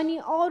else, अनि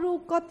अरू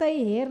कतै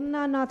हेर्न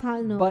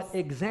नथाल्नु but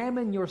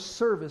examine your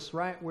service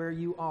right where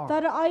you are.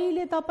 तर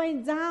अहिले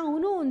तपाईँ जहाँ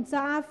हुनुहुन्छ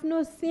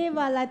आफ्नो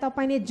सेवालाई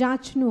तपाईँले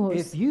जाँच्नुहोस्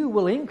If you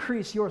will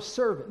increase your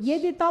service,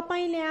 यदि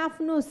तपाईँले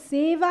आफ्नो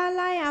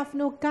सेवालाई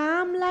आफ्नो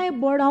कामलाई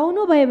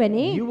बढाउनु भयो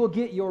भने you will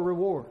get your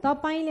reward.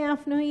 तपाईँले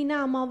आफ्नो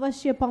इनाम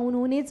अवश्य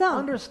पाउनुहुनेछ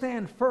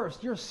Understand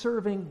first, you're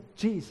serving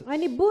Jesus.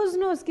 अनि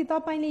बुझ्नुहोस् कि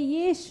तपाईँले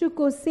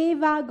येशूको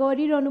सेवा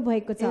गरिरहनु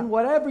भएको छ In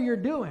whatever you're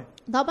doing,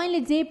 तपाईँले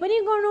जे पनि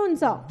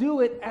गर्नुहुन्छ do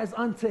it as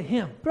unto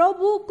Him.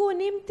 प्रभुको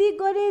निम्ति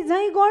गरे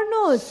झै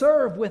गर्नुहोस्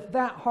Serve with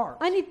that heart.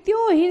 अनि त्यो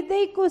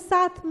हृदयको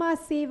साथमा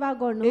सेवा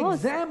गर्नुहोस्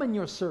Examine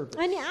your service.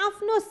 अनि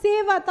आफ्नो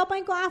सेवा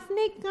तपाईँको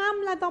आफ्नै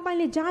कामलाई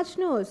तपाईँले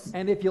जाँच्नुहोस्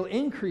And if you'll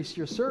increase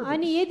your अनि service,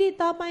 यदि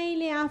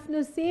तपाईँले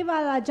आफ्नो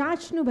सेवालाई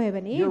जाँच्नु भयो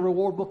भने your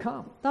reward will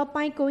come.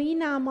 तपाईँको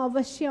इनाम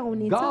अवश्य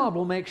आउनेछ God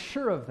will make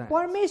sure of that.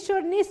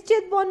 परमेश्वर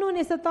निश्चित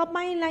बन्नुहुनेछ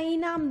तपाईँलाई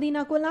इनाम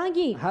दिनको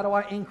लागि How do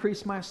I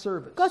increase my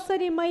service?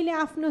 कसरी मैले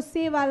आफ्नो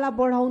सेवालाई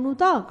बढाउनु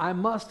त I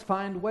must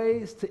find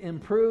ways to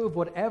improve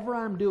whatever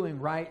I'm doing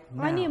right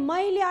अनि now.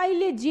 मैले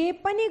अहिले जे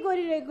पनि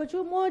गरिरहेको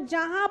छु म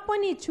जहाँ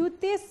पनि छु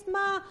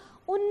त्यसमा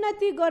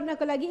उन्नति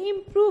गर्नको लागि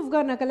इम्प्रुभ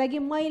गर्नको लागि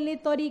मैले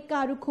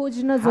तरिकाहरू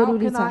खोज्न How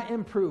जरुरी can छ I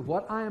improve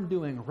what I am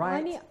doing अनि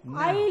right now?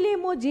 अहिले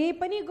म जे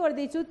पनि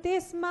गर्दैछु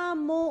त्यसमा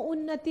म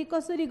उन्नति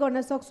कसरी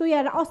गर्न सक्छु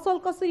या असल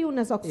कसरी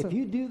हुन सक्छु If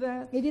you do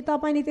that, यदि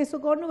तपाईँले त्यसो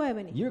गर्नुभयो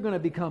भने you're going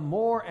to become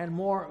more and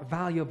more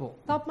valuable.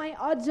 तपाईँ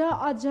अझ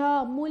अझ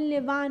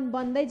मूल्यवान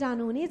बन्दै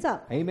जानुहुनेछ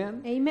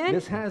Amen? Amen.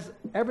 This has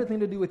everything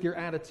to do with your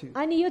attitude,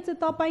 अनि यो चाहिँ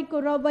तपाईँको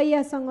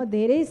रवैयासँग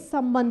धेरै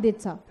सम्बन्धित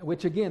छ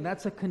which again,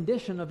 that's a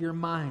condition of your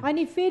mind.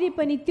 अनि फेरि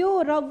पनि त्यो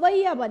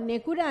रवैया भन्ने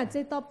कुरा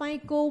चाहिँ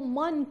तपाईँको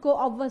मनको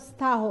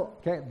अवस्था हो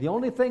Okay? The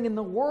only thing in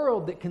the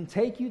world that can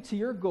take you to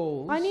your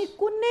goals अनि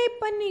कुनै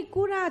पनि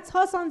कुरा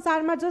छ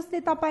संसारमा जसले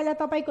तपाईँलाई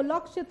तपाईँको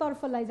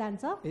लक्ष्यतर्फ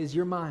लैजान्छ is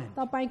your mind.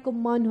 तपाईँको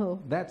मन हो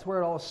That's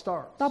where it all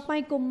starts.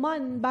 तपाईँको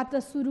मनबाट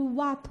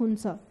सुरुवात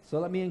हुन्छ So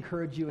let me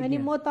encourage you अनि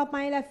again. म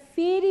तपाईँलाई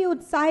फेरि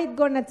उत्साहित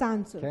गर्न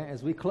चाहन्छु Okay?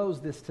 As we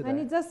close this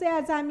अनि today, जसै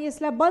आज हामी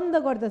यसलाई बन्द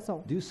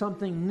गर्दछौँ do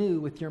something new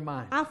with your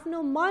mind.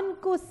 आफ्नो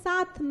मनको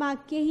साथमा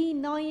केही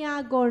नयाँ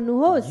नयाँ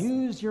गर्नुहोस्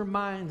Use your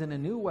mind in a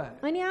new way.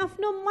 अनि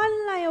आफ्नो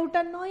मनलाई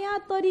एउटा नयाँ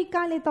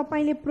तरिकाले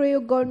तपाईले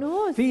प्रयोग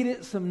गर्नुहोस् Feed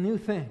it some new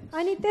things.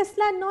 अनि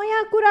त्यसलाई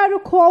नयाँ कुराहरू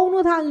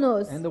खुवाउनु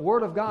थाल्नुहोस् And the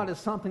Word of God is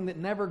something that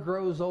never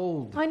grows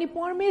old. अनि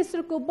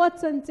परमेश्वरको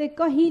वचन चाहिँ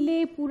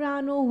कहिले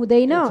पुरानो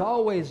हुँदैन It's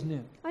always new,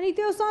 अनि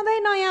त्यो सधैँ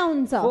नयाँ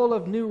हुन्छ full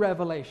of new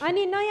revelation,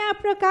 अनि नयाँ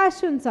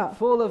प्रकाश हुन्छ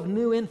full of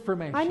new अनि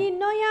information.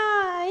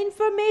 नयाँ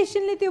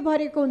इन्फर्मेसनले त्यो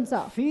भरेको हुन्छ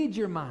Feed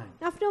your mind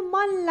आफ्नो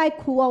मनलाई and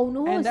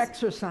खुवाउनुहोस्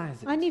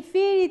exercise it. अनि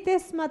फेरि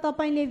त्यसमा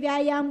तपाईले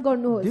व्यायाम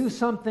गर्नुहोस् Do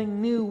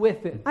something new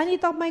with it. अनि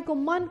तपाईको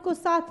मनको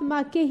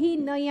साथमा केही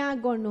नयाँ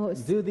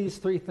गर्नुहोस् Do these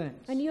three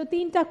things. अनि यो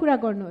तीनटा कुरा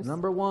गर्नुहोस्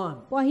Number one,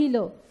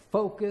 पहिलो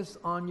focus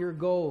on your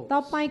goals.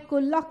 तपाईको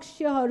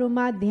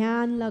लक्ष्यहरूमा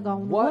ध्यान What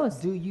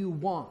लगाउनुहोस् do you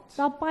want?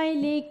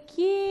 तपाईले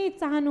के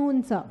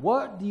चाहनुहुन्छ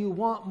What do you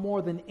want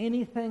more than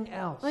anything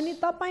else? अनि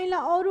तपाईलाई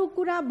अरू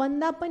कुरा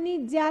भन्दा पनि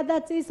ज्यादा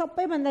चाहिँ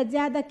सबैभन्दा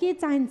ज्यादा के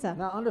चाहिन्छ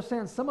Now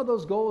understand, some of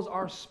those goals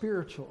are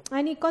spiritual,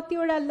 अनि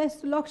कतिवटा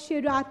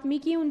लक्ष्यहरू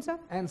आत्मिकी हुन्छ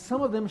and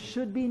some of them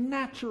should be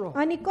natural.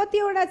 अनि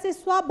कतिवटा चाहिँ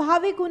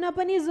स्वाभाविक हुन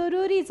पनि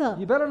जरुरी छ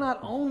You better not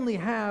only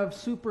have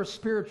super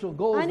spiritual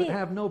goals that Ani-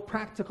 have no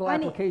practical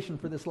ani- application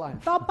for this life.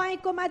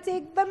 तपाईकोमा चाहिँ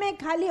एकदमै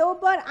खाली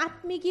ओभर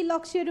आत्मिकी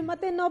लक्ष्यहरू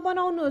मात्रै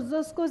नबनाउनुहोस्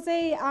जसको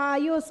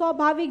चाहिँ यो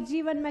स्वाभाविक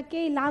जीवनमा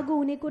केही लागू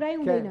हुने कुरै Okay?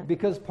 हुँदैन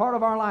Because part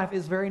of our life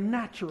is very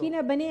natural.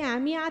 किनभने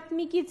हामी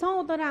आत्मिकी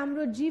छौँ तर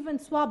हाम्रो जीवन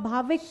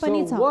स्वाभाविक So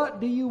पनि छ what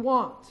do you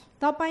want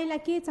तपाईलाई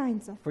के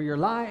चाहिन्छ for your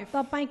life,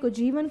 तपाईको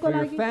जीवनको for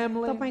your लागि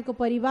family, तपाईको for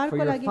परिवारको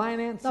your लागि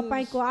finances,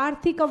 तपाईको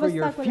आर्थिक for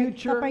your अवस्थाको लागि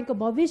future? तपाईको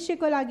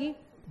भविष्यको लागि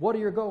What are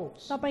your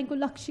goals? तपाईको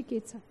लक्ष्य के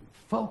छ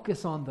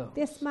Focus on those.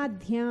 त्यसमा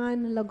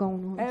ध्यान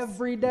लगाउनुहोस्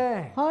Every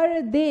day,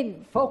 हर दिन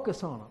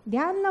focus on them.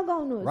 ध्यान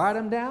लगाउनुहोस् Write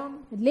them down,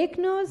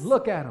 लेख्नुहोस्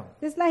look at them,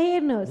 त्यसलाई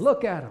हेर्नुहोस्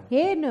look at them,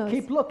 हेर्नुहोस्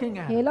keep looking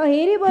at hello them.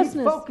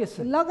 हेरिबस्नुहोस्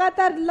focusing.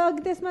 लगातार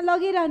त्यसमा And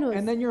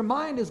लगिरहनुहोस् then your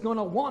mind is going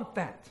to want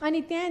that.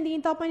 अनि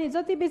त्यहाँदेखि तपाईँले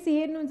जति बेसी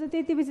हेर्नुहुन्छ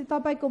त्यति बेसी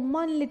तपाईँको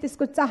मनले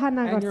त्यसको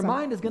चाहना And your गर्छ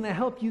mind is going to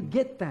help you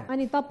get that.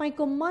 अनि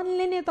तपाईँको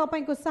मनले नै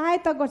तपाईँको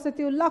सहायता गर्छ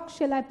त्यो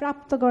लक्ष्यलाई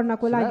प्राप्त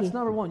गर्नको So लागि that's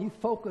number one. You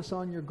focus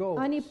on your goals.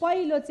 अनि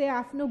पहिलो चाहिँ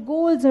आफ्नो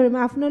गोल्सहरूमा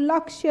आफ्नो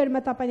लक्ष्यहरूमा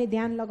तपाईँले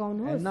ध्यान And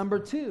लगाउनुहोस् number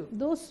two,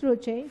 दोस्रो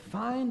चाहिँ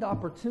find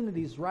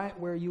opportunities right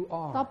where you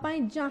are.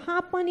 तपाईँ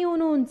जहाँ पनि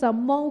हुनुहुन्छ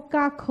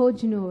मौका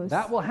खोज्नुहोस्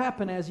That will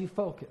happen as you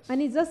focus.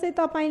 अनि जसै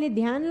तपाईँले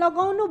ध्यान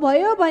लगाउनु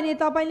भयो भने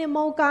तपाईँले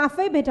मौका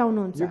आफै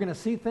भेटाउनुहुन्छ You're going to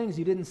see things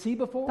you didn't see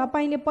before.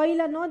 तपाईँले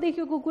पहिला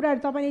नदेखेको कुराहरू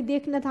तपाईँले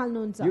देख्न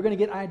थाल्नुहुन्छ You're going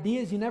to get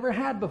ideas you never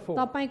had before.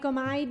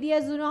 तपाईँकोमा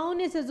आइडियाजहरू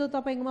आउनेछ जो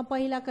तपाईँकोमा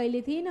पहिला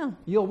कहिले थिएन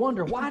You'll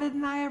wonder, why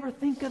didn't I ever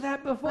think of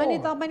that अनि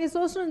before? तपाईँले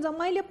सोच्नुहुन्छ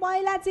मैले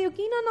पहिला चाहिँ यो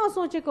किन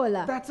नसोचेको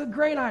होला That's a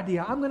great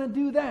idea. I'm going to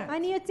do that.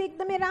 अनि यो चाहिँ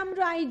एकदमै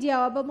राम्रो आइडिया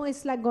हो अब म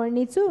यसलाई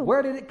गर्नेछु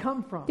Where did it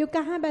come from? त्यो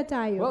कहाँबाट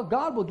आयो Well,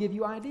 God will give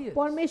you ideas.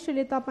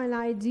 परमेश्वरले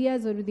तपाईँलाई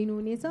आइडियाजहरू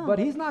दिनुहुनेछ But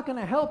He's not going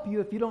to help you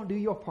if you don't do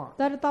your part.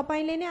 तर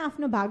तपाईँले नै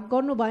आफ्नो भाग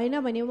गर्नु भएन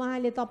भने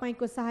उहाँले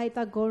तपाईँको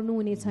सहायता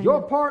गर्नुहुने छैन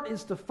Your part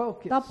is to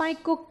focus.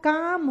 तपाईँको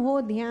काम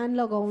हो ध्यान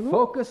लगाउनु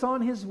Focus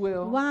on His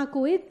will.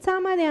 उहाँको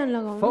इच्छामा ध्यान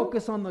लगाउनु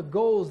Focus on the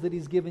goals that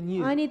He's given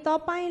you. अनि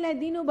तपाईँलाई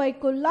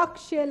दिनुभएको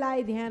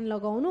लक्ष्यलाई ध्यान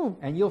लगाउनु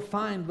And you'll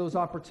find those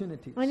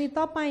opportunities. अनि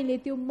तपाईँले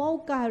त्यो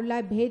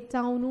मौकाहरूलाई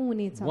भेटाउनु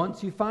हुनेछ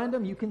Once you find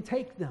them, you can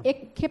take them.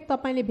 एक खेप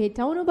तपाईँले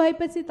भेटाउनु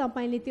भएपछि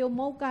तपाईँले त्यो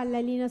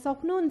मौकाहरूलाई लिन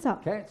सक्नुहुन्छ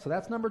Okay, so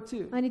that's number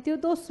two. अनि त्यो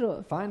दोस्रो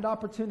Find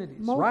opportunities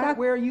मौका right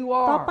where you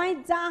are. तपाईँ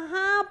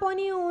जहाँ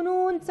पनि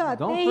हुनुहुन्छ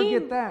Don't त्यही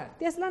forget that.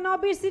 त्यसलाई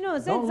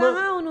नबिर्सिनुहोस् है Don't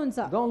जहाँ look,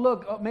 हुनुहुन्छ don't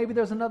look, oh, maybe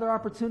there's another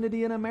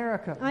opportunity in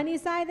America. अनि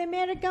सायद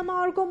अमेरिकामा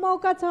अर्को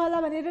मौका छ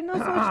होला भनेर You're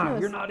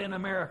नसोच्नुहोस् not in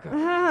America.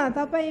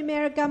 तपाईँ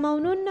अमेरिकामा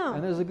हुनुहुन्न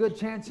And there's a good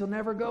chance you'll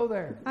never go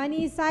there.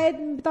 अनि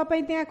सायद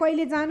तपाईँ त्यहाँ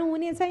कहिले जानु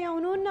हुनेछ या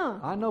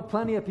हुनुहुन्न I know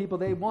plenty of people,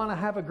 they want to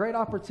have a great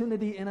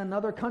opportunity in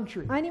another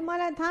country. अनि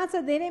मलाई थाहा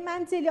छ धेरै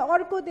मान्छेले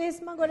अर्को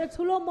देशमा गएर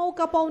ठुलो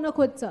मौका पाउन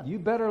खोज्छ You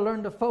better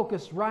learn to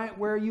focus right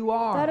where you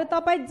तर are.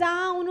 तपाईँ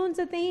जहाँ हुनुहुन्छ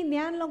त्यही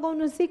ध्यान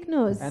लगाउन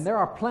सिक्नुहोस् And there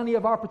are plenty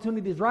of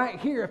opportunities right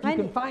here if you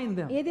can find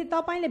them. यदि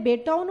तपाईँले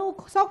भेटाउनु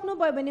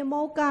सक्नुभयो भने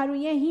मौकाहरू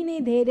यही नै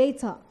धेरै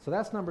छ So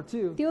that's number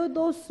two. त्यो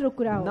दोस्रो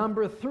कुरा हो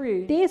Number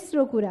three,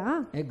 तेस्रो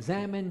कुरा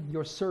examine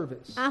your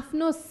service.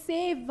 आफ्नो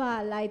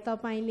सेवालाई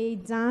तपाईँले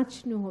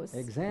जाँच्नुहोस्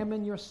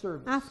Examine your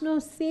service. आफ्नो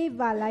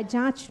सेवालाई How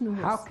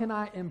जाँच्नुहोस् can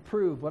I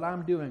improve what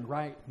I'm doing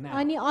right now?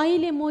 अनि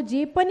अहिले म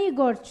जे पनि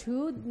गर्छु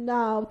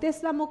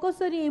त्यसलाई म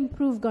कसरी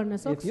इम्प्रुभ गर्न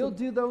If you'll सक्छु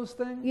do those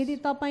यदि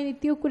things, तपाईँले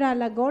त्यो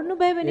कुरालाई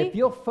गर्नुभयो भने if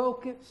you'll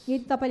focus,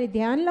 यदि तपाईँले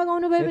ध्यान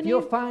लगाउनु भयो if भने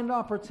you'll find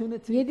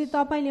opportunities, यदि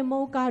तपाईँले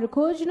मौकाहरू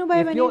खोज्नुभयो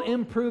if भने you'll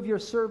improve your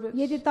service,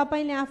 यदि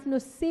तपाईँले आफ्नो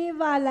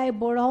सेवालाई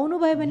बढाउनु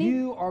भयो भने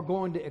you are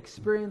going to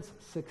experience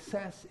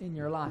success in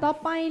your life.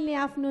 तपाईले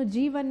आफ्नो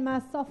जीवनमा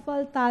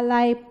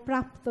सफलतालाई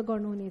प्राप्त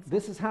गर्नुहुनेछ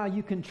This is how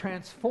you can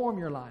transform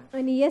your life.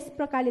 अनि यस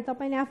प्रकारले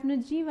तपाईले आफ्नो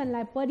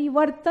जीवनलाई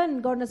परिवर्तन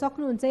गर्न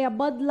सक्नुहुन्छ या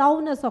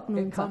बदलाउन It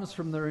सक्नुहुन्छ comes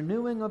from the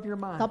renewing of your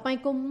mind,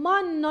 तपाईको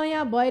मन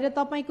नयाँ भएर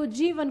तपाईको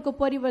जीवनको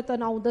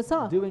परिवर्तन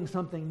आउँदछ doing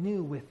something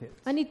new with it.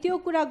 अनि त्यो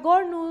कुरा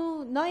गर्नु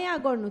नयाँ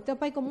गर्नु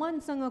तपाईको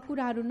मनसँग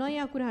कुराहरू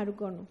नयाँ कुराहरू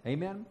गर्नु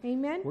Amen.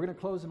 Amen We're going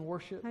to close in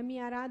worship. हामी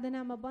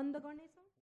आराधनामा बन्द गर्ने